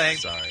much for playing.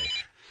 Sorry.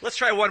 Let's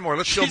try one more.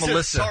 Let's show She's a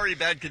Melissa. sorry,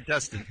 bad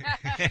contestant.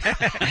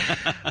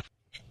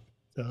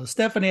 So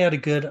Stephanie had a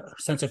good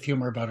sense of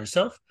humor about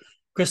herself.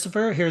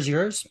 Christopher, here's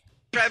yours.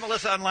 Try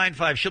Melissa on line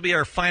 5. She'll be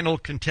our final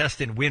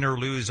contestant, win or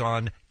lose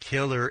on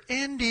Killer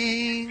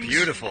Endings.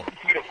 Beautiful.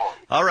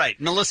 All right,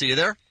 Melissa, you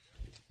there?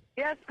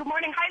 Yes, good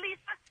morning. Hi,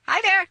 Lisa.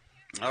 Hi there.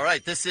 All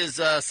right, this is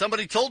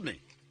Somebody Told Me.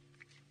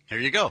 Here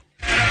you go.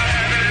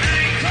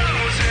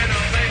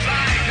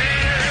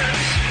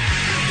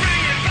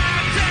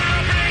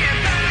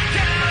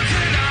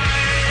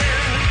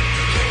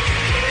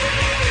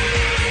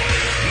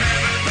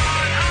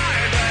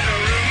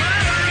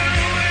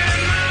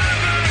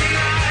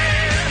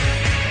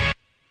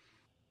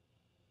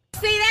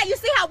 See that? You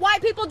see how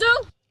white people do?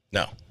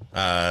 No.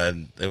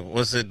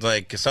 Was it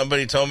like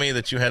somebody told me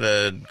that you had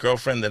a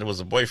girlfriend that was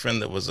a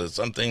boyfriend that was a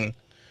something?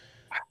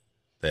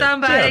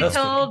 Somebody that's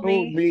told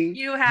me me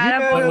you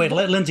had a Wait, wait,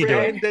 let Lindsay do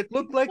friend it. that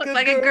looked like looked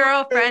like a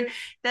girlfriend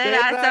that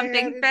that had I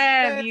something had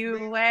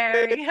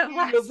February of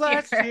February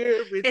last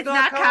year. It's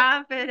not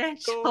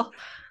confidential.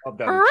 I'm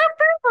done.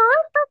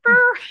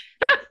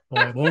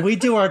 Boy, when we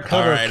do our All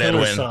cover right, of Killer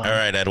Edwin. song, All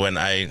right, Edwin.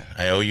 I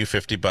owe you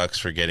 $50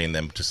 for getting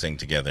them to sing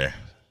together.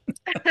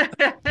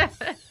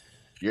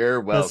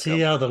 You're welcome. let's see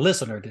how the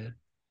listener did.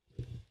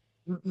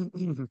 He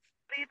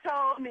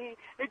told me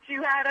that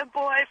you had a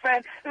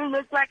boyfriend who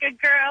looked like a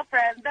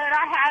girlfriend that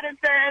I had in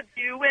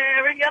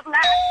February of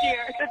last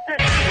year.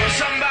 Well,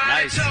 somebody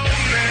Nice. told me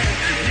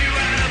you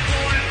had a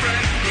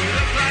boyfriend who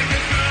looked like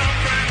a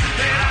girlfriend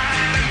that I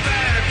had in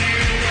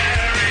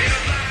February of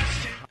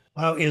last year.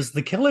 Wow, is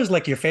The Killers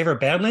like your favorite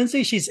band,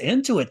 Lindsay? She's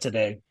into it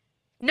today.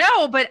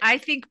 No, but I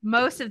think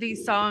most of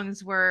these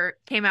songs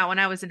came out when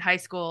I was in high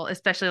school,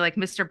 especially like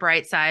Mr.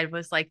 Brightside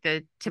was like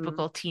the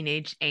typical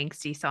teenage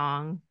angsty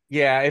song.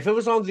 Yeah, if it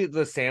was on the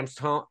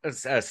Samstown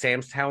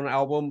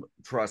album,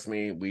 trust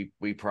me,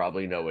 we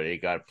probably know it.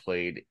 It got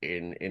played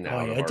in Oh,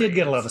 out yeah, of I our did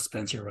get a lot ears. of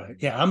Spencer right.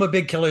 Yeah, I'm a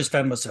big Killers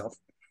fan myself.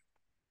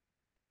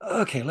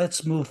 Okay,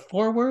 let's move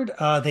forward.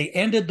 They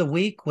ended the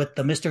week with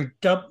the Mr.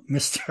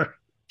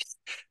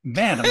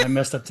 Man, am I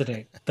messed up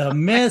today? The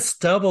Miss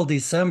Double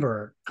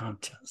December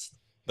contest.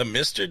 The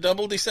Mr.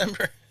 Double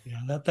December?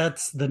 Yeah,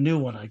 that's the new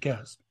one, I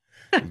guess.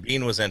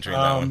 Bean was entering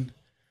that one.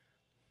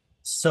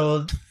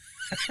 So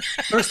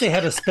first they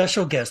had a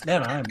special guest.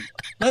 Man,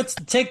 let's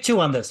take two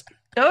on this.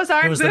 Those It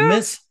aren't was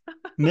boobs. the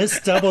Miss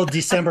Double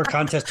December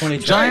contest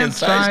 2020. Giant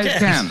size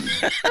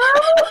cans.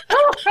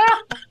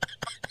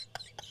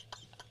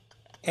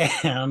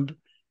 And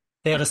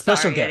they had a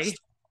special Sorry, guest. Eddie.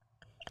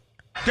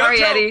 Sorry,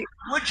 Jojo, Eddie.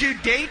 would you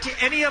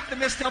date any of the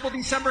Miss Double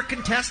December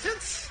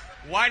contestants?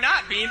 Why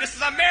not, Bean? This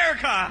is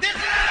America.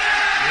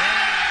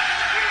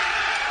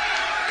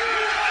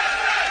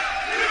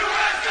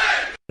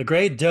 The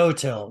Great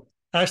Dotel.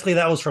 Actually,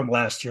 that was from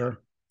last year.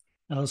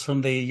 That was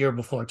from the year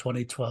before,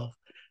 2012.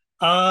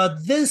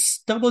 This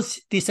Double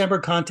December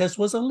contest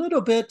was a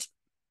little bit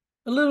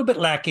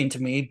lacking to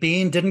me.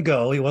 Bean didn't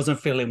go; he wasn't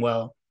feeling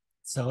well,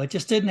 so it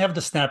just didn't have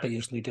the snap it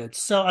usually did.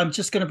 So I'm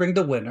just going to bring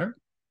the winner.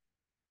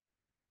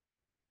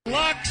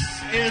 Lux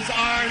is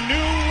our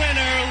new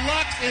winner.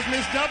 Lux is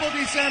Miss Double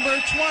December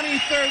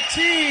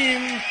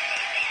 2013.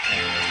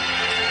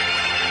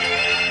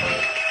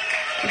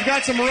 We've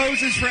got some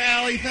roses for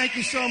Allie. Thank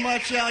you so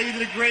much, Allie. You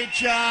did a great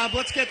job.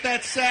 Let's get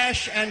that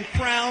sash and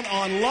crown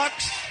on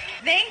Lux.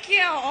 Thank you.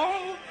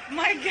 Oh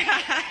my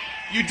God.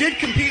 You did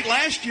compete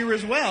last year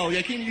as well.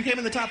 You came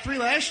in the top 3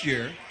 last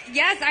year.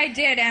 Yes, I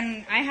did,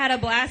 and I had a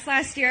blast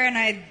last year, and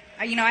I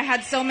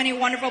had so many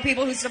wonderful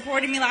people who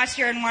supported me last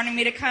year and wanted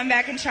me to come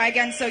back and try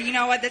again. So you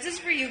know what? This is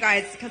for you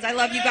guys because I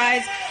love you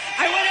guys.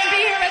 I wouldn't be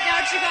here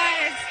without you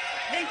guys.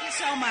 Thank you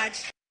so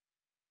much.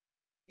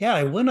 Yeah,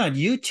 I went on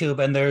YouTube,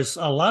 and there's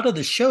a lot of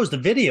the shows, the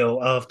video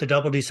of the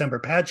Double December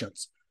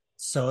pageants.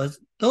 So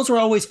those were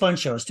always fun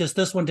shows. Just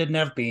this one didn't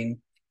have Bean,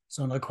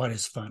 so not quite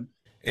as fun.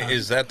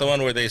 Is that the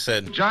one where they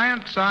said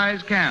Giant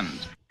size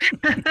cans.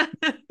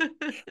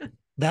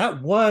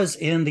 That was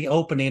in the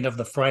opening of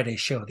the Friday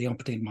show, the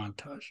opening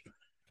montage.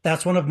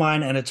 That's one of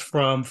mine, and it's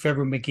from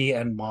Fibber McGee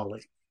and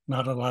Molly.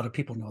 Not a lot of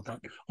people know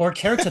that or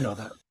care to know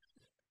that.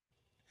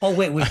 Oh,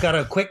 wait, we've got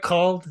a quick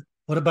call.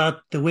 What about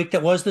the week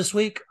that was this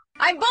week?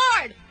 I'm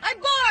bored. I'm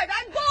bored.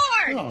 I'm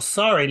bored. Oh,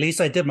 sorry,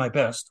 Lisa. I did my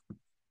best.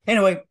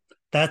 Anyway,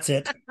 that's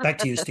it. Back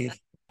to you, Steve.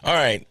 All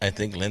right, I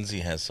think Lindsay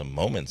has some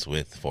moments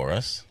for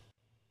us.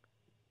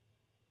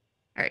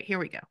 All right, here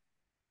we go.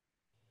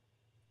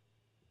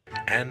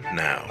 And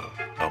now,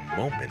 a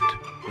moment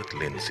with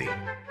Lindsay.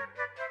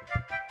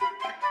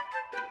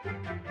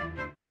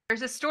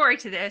 There's a story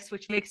to this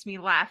which makes me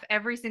laugh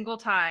every single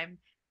time,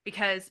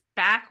 because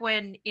back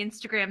when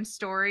Instagram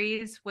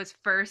stories was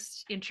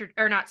first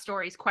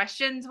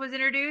questions was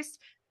introduced,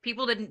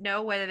 people didn't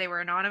know whether they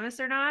were anonymous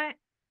or not.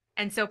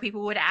 And so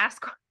people would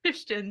ask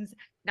questions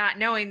not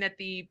knowing that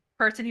the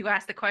person who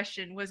asked the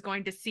question was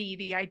going to see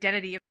the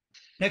identity of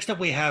Next up,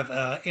 we have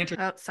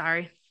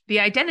the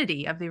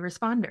identity of the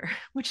responder,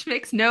 which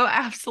makes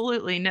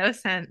absolutely no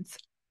sense.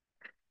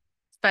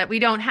 But we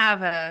don't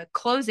have a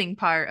closing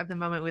part of the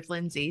moment with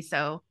Lindsay,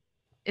 so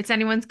it's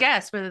anyone's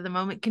guess whether the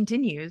moment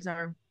continues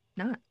or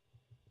not.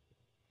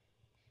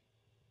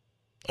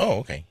 Oh,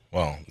 okay.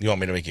 Well, you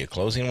want me to make you a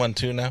closing one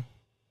too now?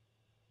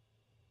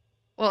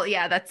 Well,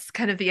 yeah, that's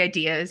kind of the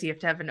idea, is you have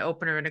to have an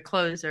opener and a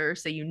closer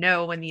so you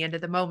know when the end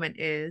of the moment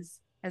is,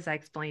 as I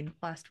explained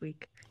last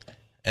week.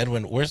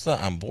 Edwin, where's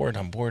the I'm bored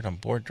drop?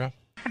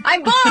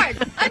 I'm bored!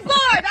 I'm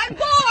bored! I'm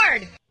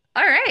bored!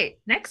 All right,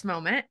 next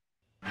moment.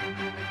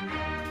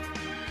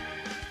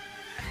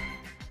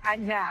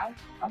 And now,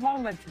 a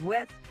moment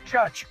with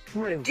Judge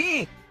Drew.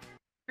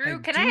 Drew,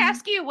 can I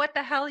ask you what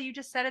the hell you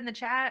just said in the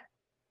chat?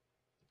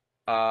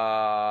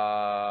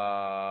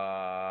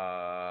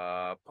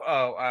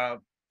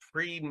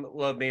 Pre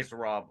Les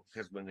Miserables,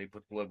 because when they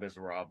put Les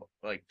Miserables,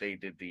 like they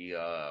did the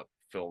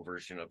film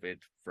version of it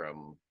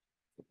from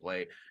the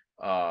play.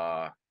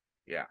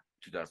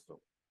 2000.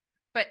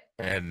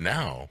 And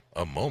now,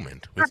 a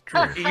moment with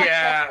Drew.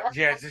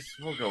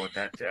 We'll go with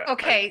that.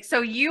 Okay,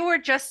 so you were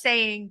just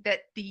saying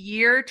that the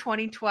year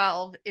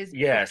 2012 is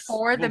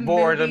before the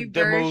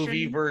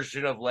movie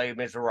version of Les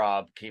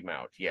Miserables came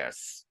out.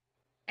 Yes.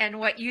 And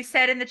what you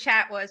said in the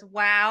chat was,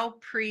 wow,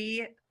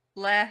 pre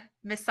Les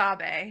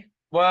Miserables.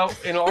 Well,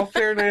 in all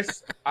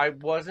fairness, I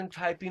wasn't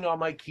typing on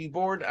my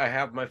keyboard. I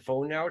have my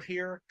phone out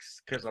here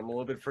because I'm a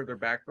little bit further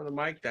back from the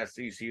mic. That's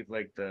so you see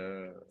like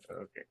the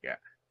okay, yeah.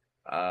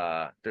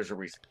 There's a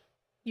reason.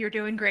 You're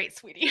doing great,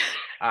 sweetie.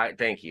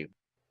 Thank you.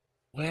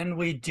 When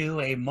we do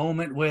a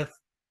moment with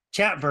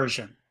chat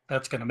version,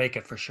 that's going to make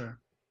it for sure.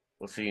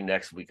 We'll see you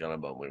next week on a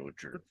moment with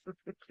Drew.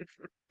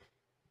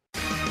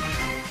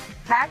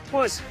 That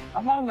was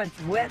a moment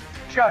with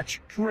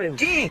Judge Drew.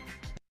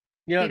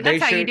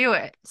 That's how you do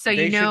it. So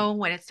you know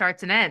when it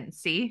starts and ends.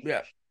 See?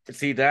 Yeah.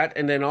 See that?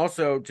 And then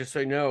also, just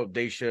so you know,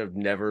 they should have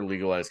never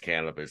legalized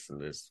cannabis in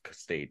this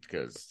state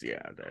because,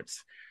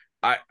 that's...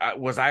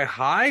 was I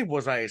high?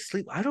 Was I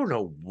asleep? I don't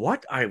know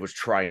what I was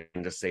trying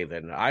to say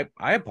then. I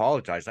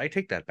apologize. I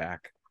take that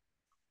back.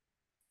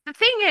 The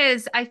thing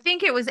is, I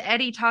think it was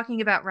Eddie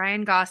talking about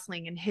Ryan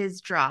Gosling and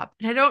his drop.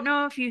 And I don't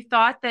know if you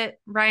thought that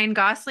Ryan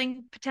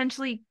Gosling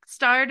potentially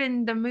starred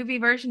in the movie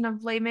version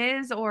of Les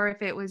Mis, or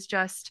if it was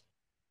just,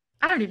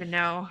 I don't even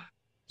know.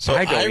 So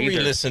I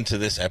re-listened to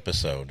this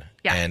episode,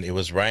 and it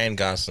was Ryan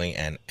Gosling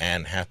and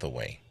Anne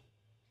Hathaway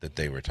that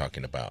they were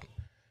talking about.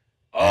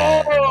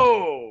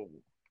 Oh!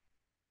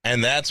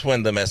 And that's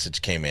when the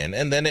message came in,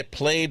 and then it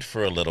played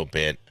for a little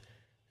bit,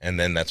 and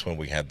then that's when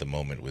we had the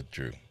moment with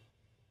Drew.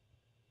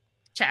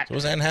 Check. So it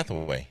was Anne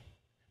Hathaway.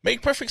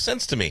 Make perfect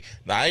sense to me.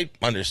 I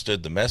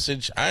understood the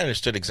message. I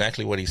understood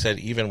exactly what he said,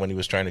 even when he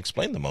was trying to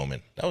explain the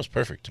moment. That was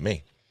perfect to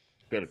me.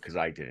 Good, because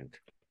I didn't.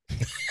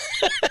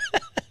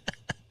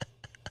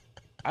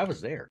 I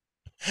was there.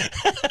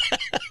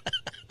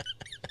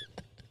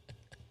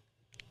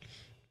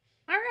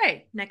 All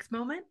right, next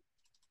moment.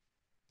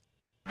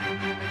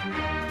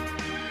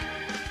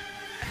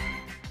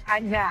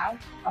 And now,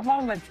 a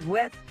moment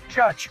with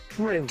Judge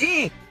Drew.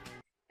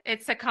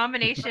 It's a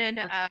combination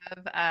of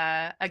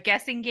a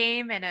guessing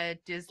game and a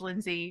Diz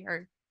Lindsay,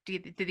 or do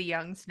the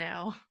Youngs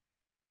know?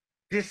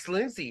 Diz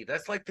Lindsay.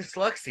 That's like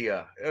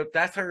dyslexia.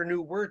 That's her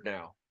new word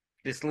now.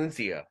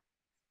 Dyslexia.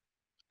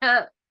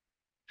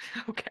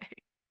 Okay.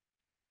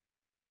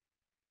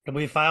 Can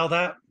we file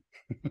that?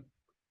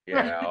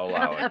 Yeah, I'll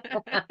allow it.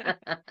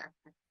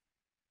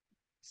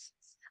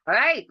 All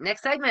right,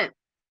 next segment.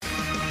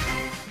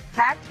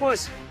 That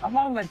was a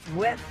moment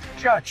with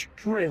Judge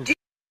Drew.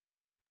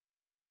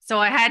 So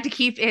I had to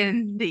keep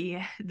in the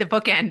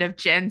bookend of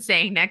Jen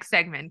saying next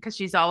segment because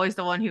she's always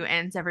the one who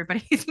ends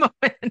everybody's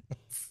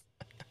moments.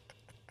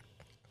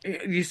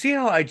 You see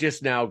how I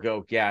just now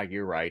go, yeah,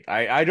 you're right.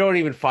 I don't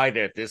even fight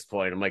it at this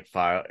point. I'm like,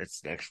 file,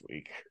 it's next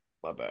week.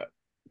 My bad.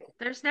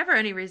 There's never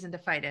any reason to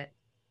fight it.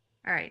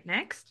 All right,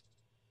 next.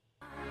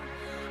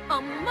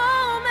 A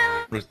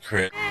moment with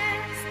Chris.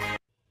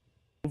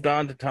 Moved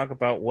on to talk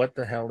about what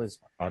the hell is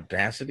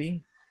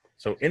Audacity.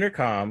 So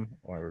Intercom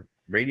or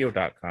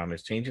radio.com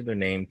is changing their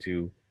name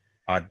to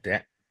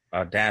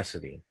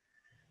Audacity,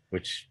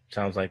 which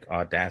sounds like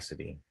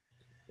Audacity,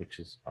 which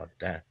is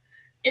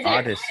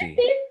Odyssey.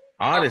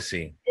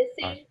 Odyssey.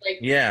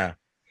 Yeah.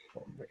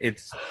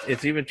 It's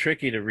even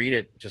tricky to read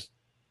it. Just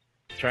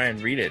try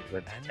and read it.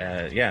 But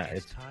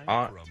it's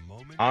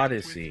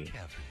Odyssey.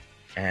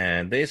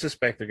 And they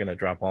suspect they're going to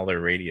drop all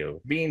their radio.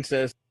 Bean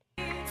says,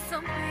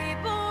 Some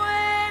people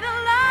wait a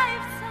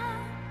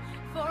lifetime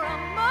for a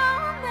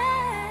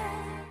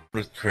moment.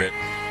 Crit.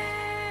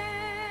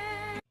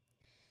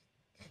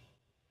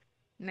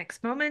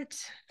 Next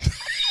moment.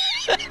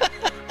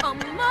 A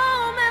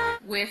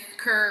moment with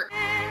Kurt.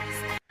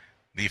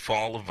 The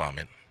fall of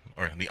vomit,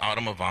 or the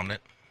autumn of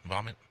vomit,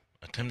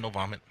 autumnal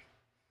vomit.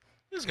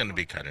 This is going to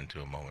be cut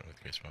into a moment with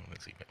Chris.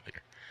 Let's see that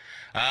later.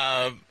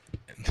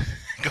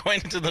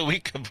 Going into the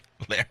week of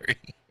Larry.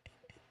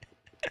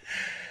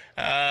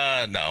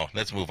 No,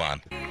 let's move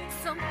on.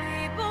 Some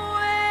people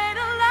wait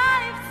a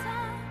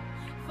lifetime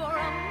for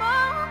a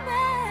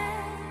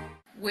moment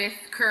with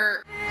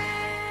Kurt.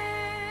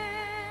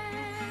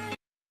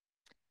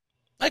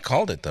 I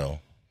called it though.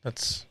 I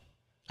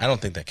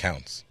don't think that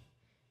counts.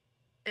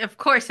 Of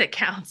course it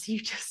counts. You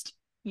just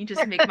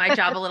make my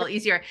job a little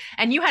easier.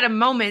 And you had a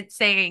moment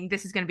saying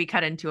this is going to be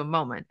cut into a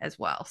moment as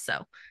well.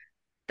 So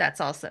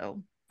that's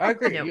also. I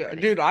agree. Yeah,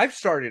 dude, I've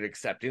started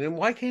accepting him.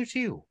 Why can't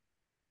you?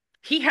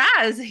 He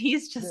has.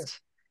 He's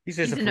just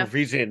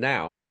perusing it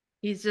now.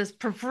 He's just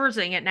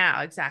perusing it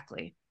now.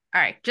 Exactly.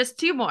 All right. Just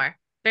 2 more.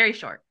 Very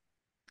short.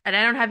 And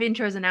I don't have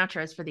intros and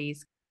outros for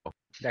these.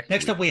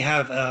 Next up, we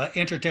have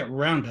Internet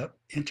Roundup.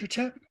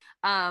 Internet?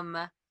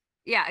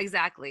 Yeah,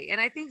 exactly. And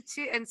I think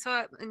too,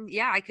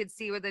 I could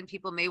see where then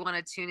people may want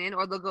to tune in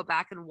or they'll go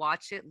back and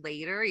watch it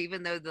later,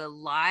 even though the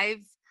live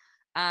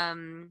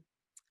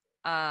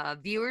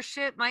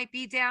viewership might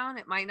be down.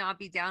 It might not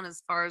be down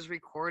as far as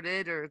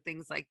recorded or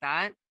things like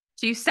that.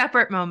 2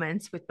 separate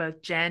moments with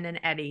both Jen and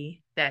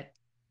Eddie that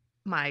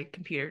my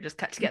computer just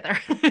cut together.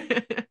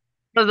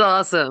 That's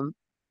awesome.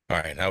 All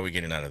right, how are we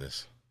getting out of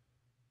this?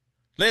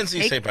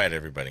 Lindsay, say bye to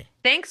everybody.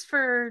 Thanks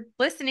for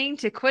listening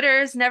to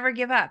Quitters Never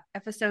Give Up,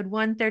 episode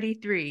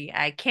 133.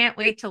 I can't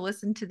wait to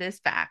listen to this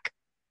back.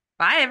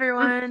 Bye,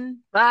 everyone.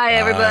 Bye,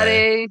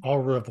 everybody. Au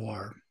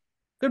revoir.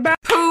 Goodbye.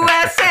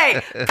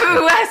 USA!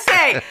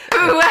 USA!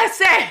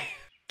 USA!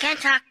 Can't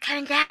talk,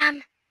 coming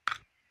down.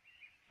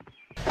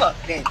 Fuck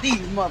that.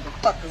 These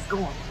motherfuckers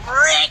going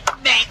right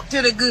back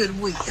to the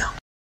Goodwill.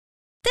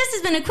 This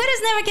has been a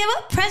Quitters Never Give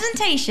Up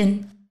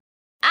presentation.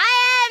 I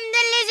am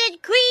the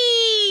Lizard Queen.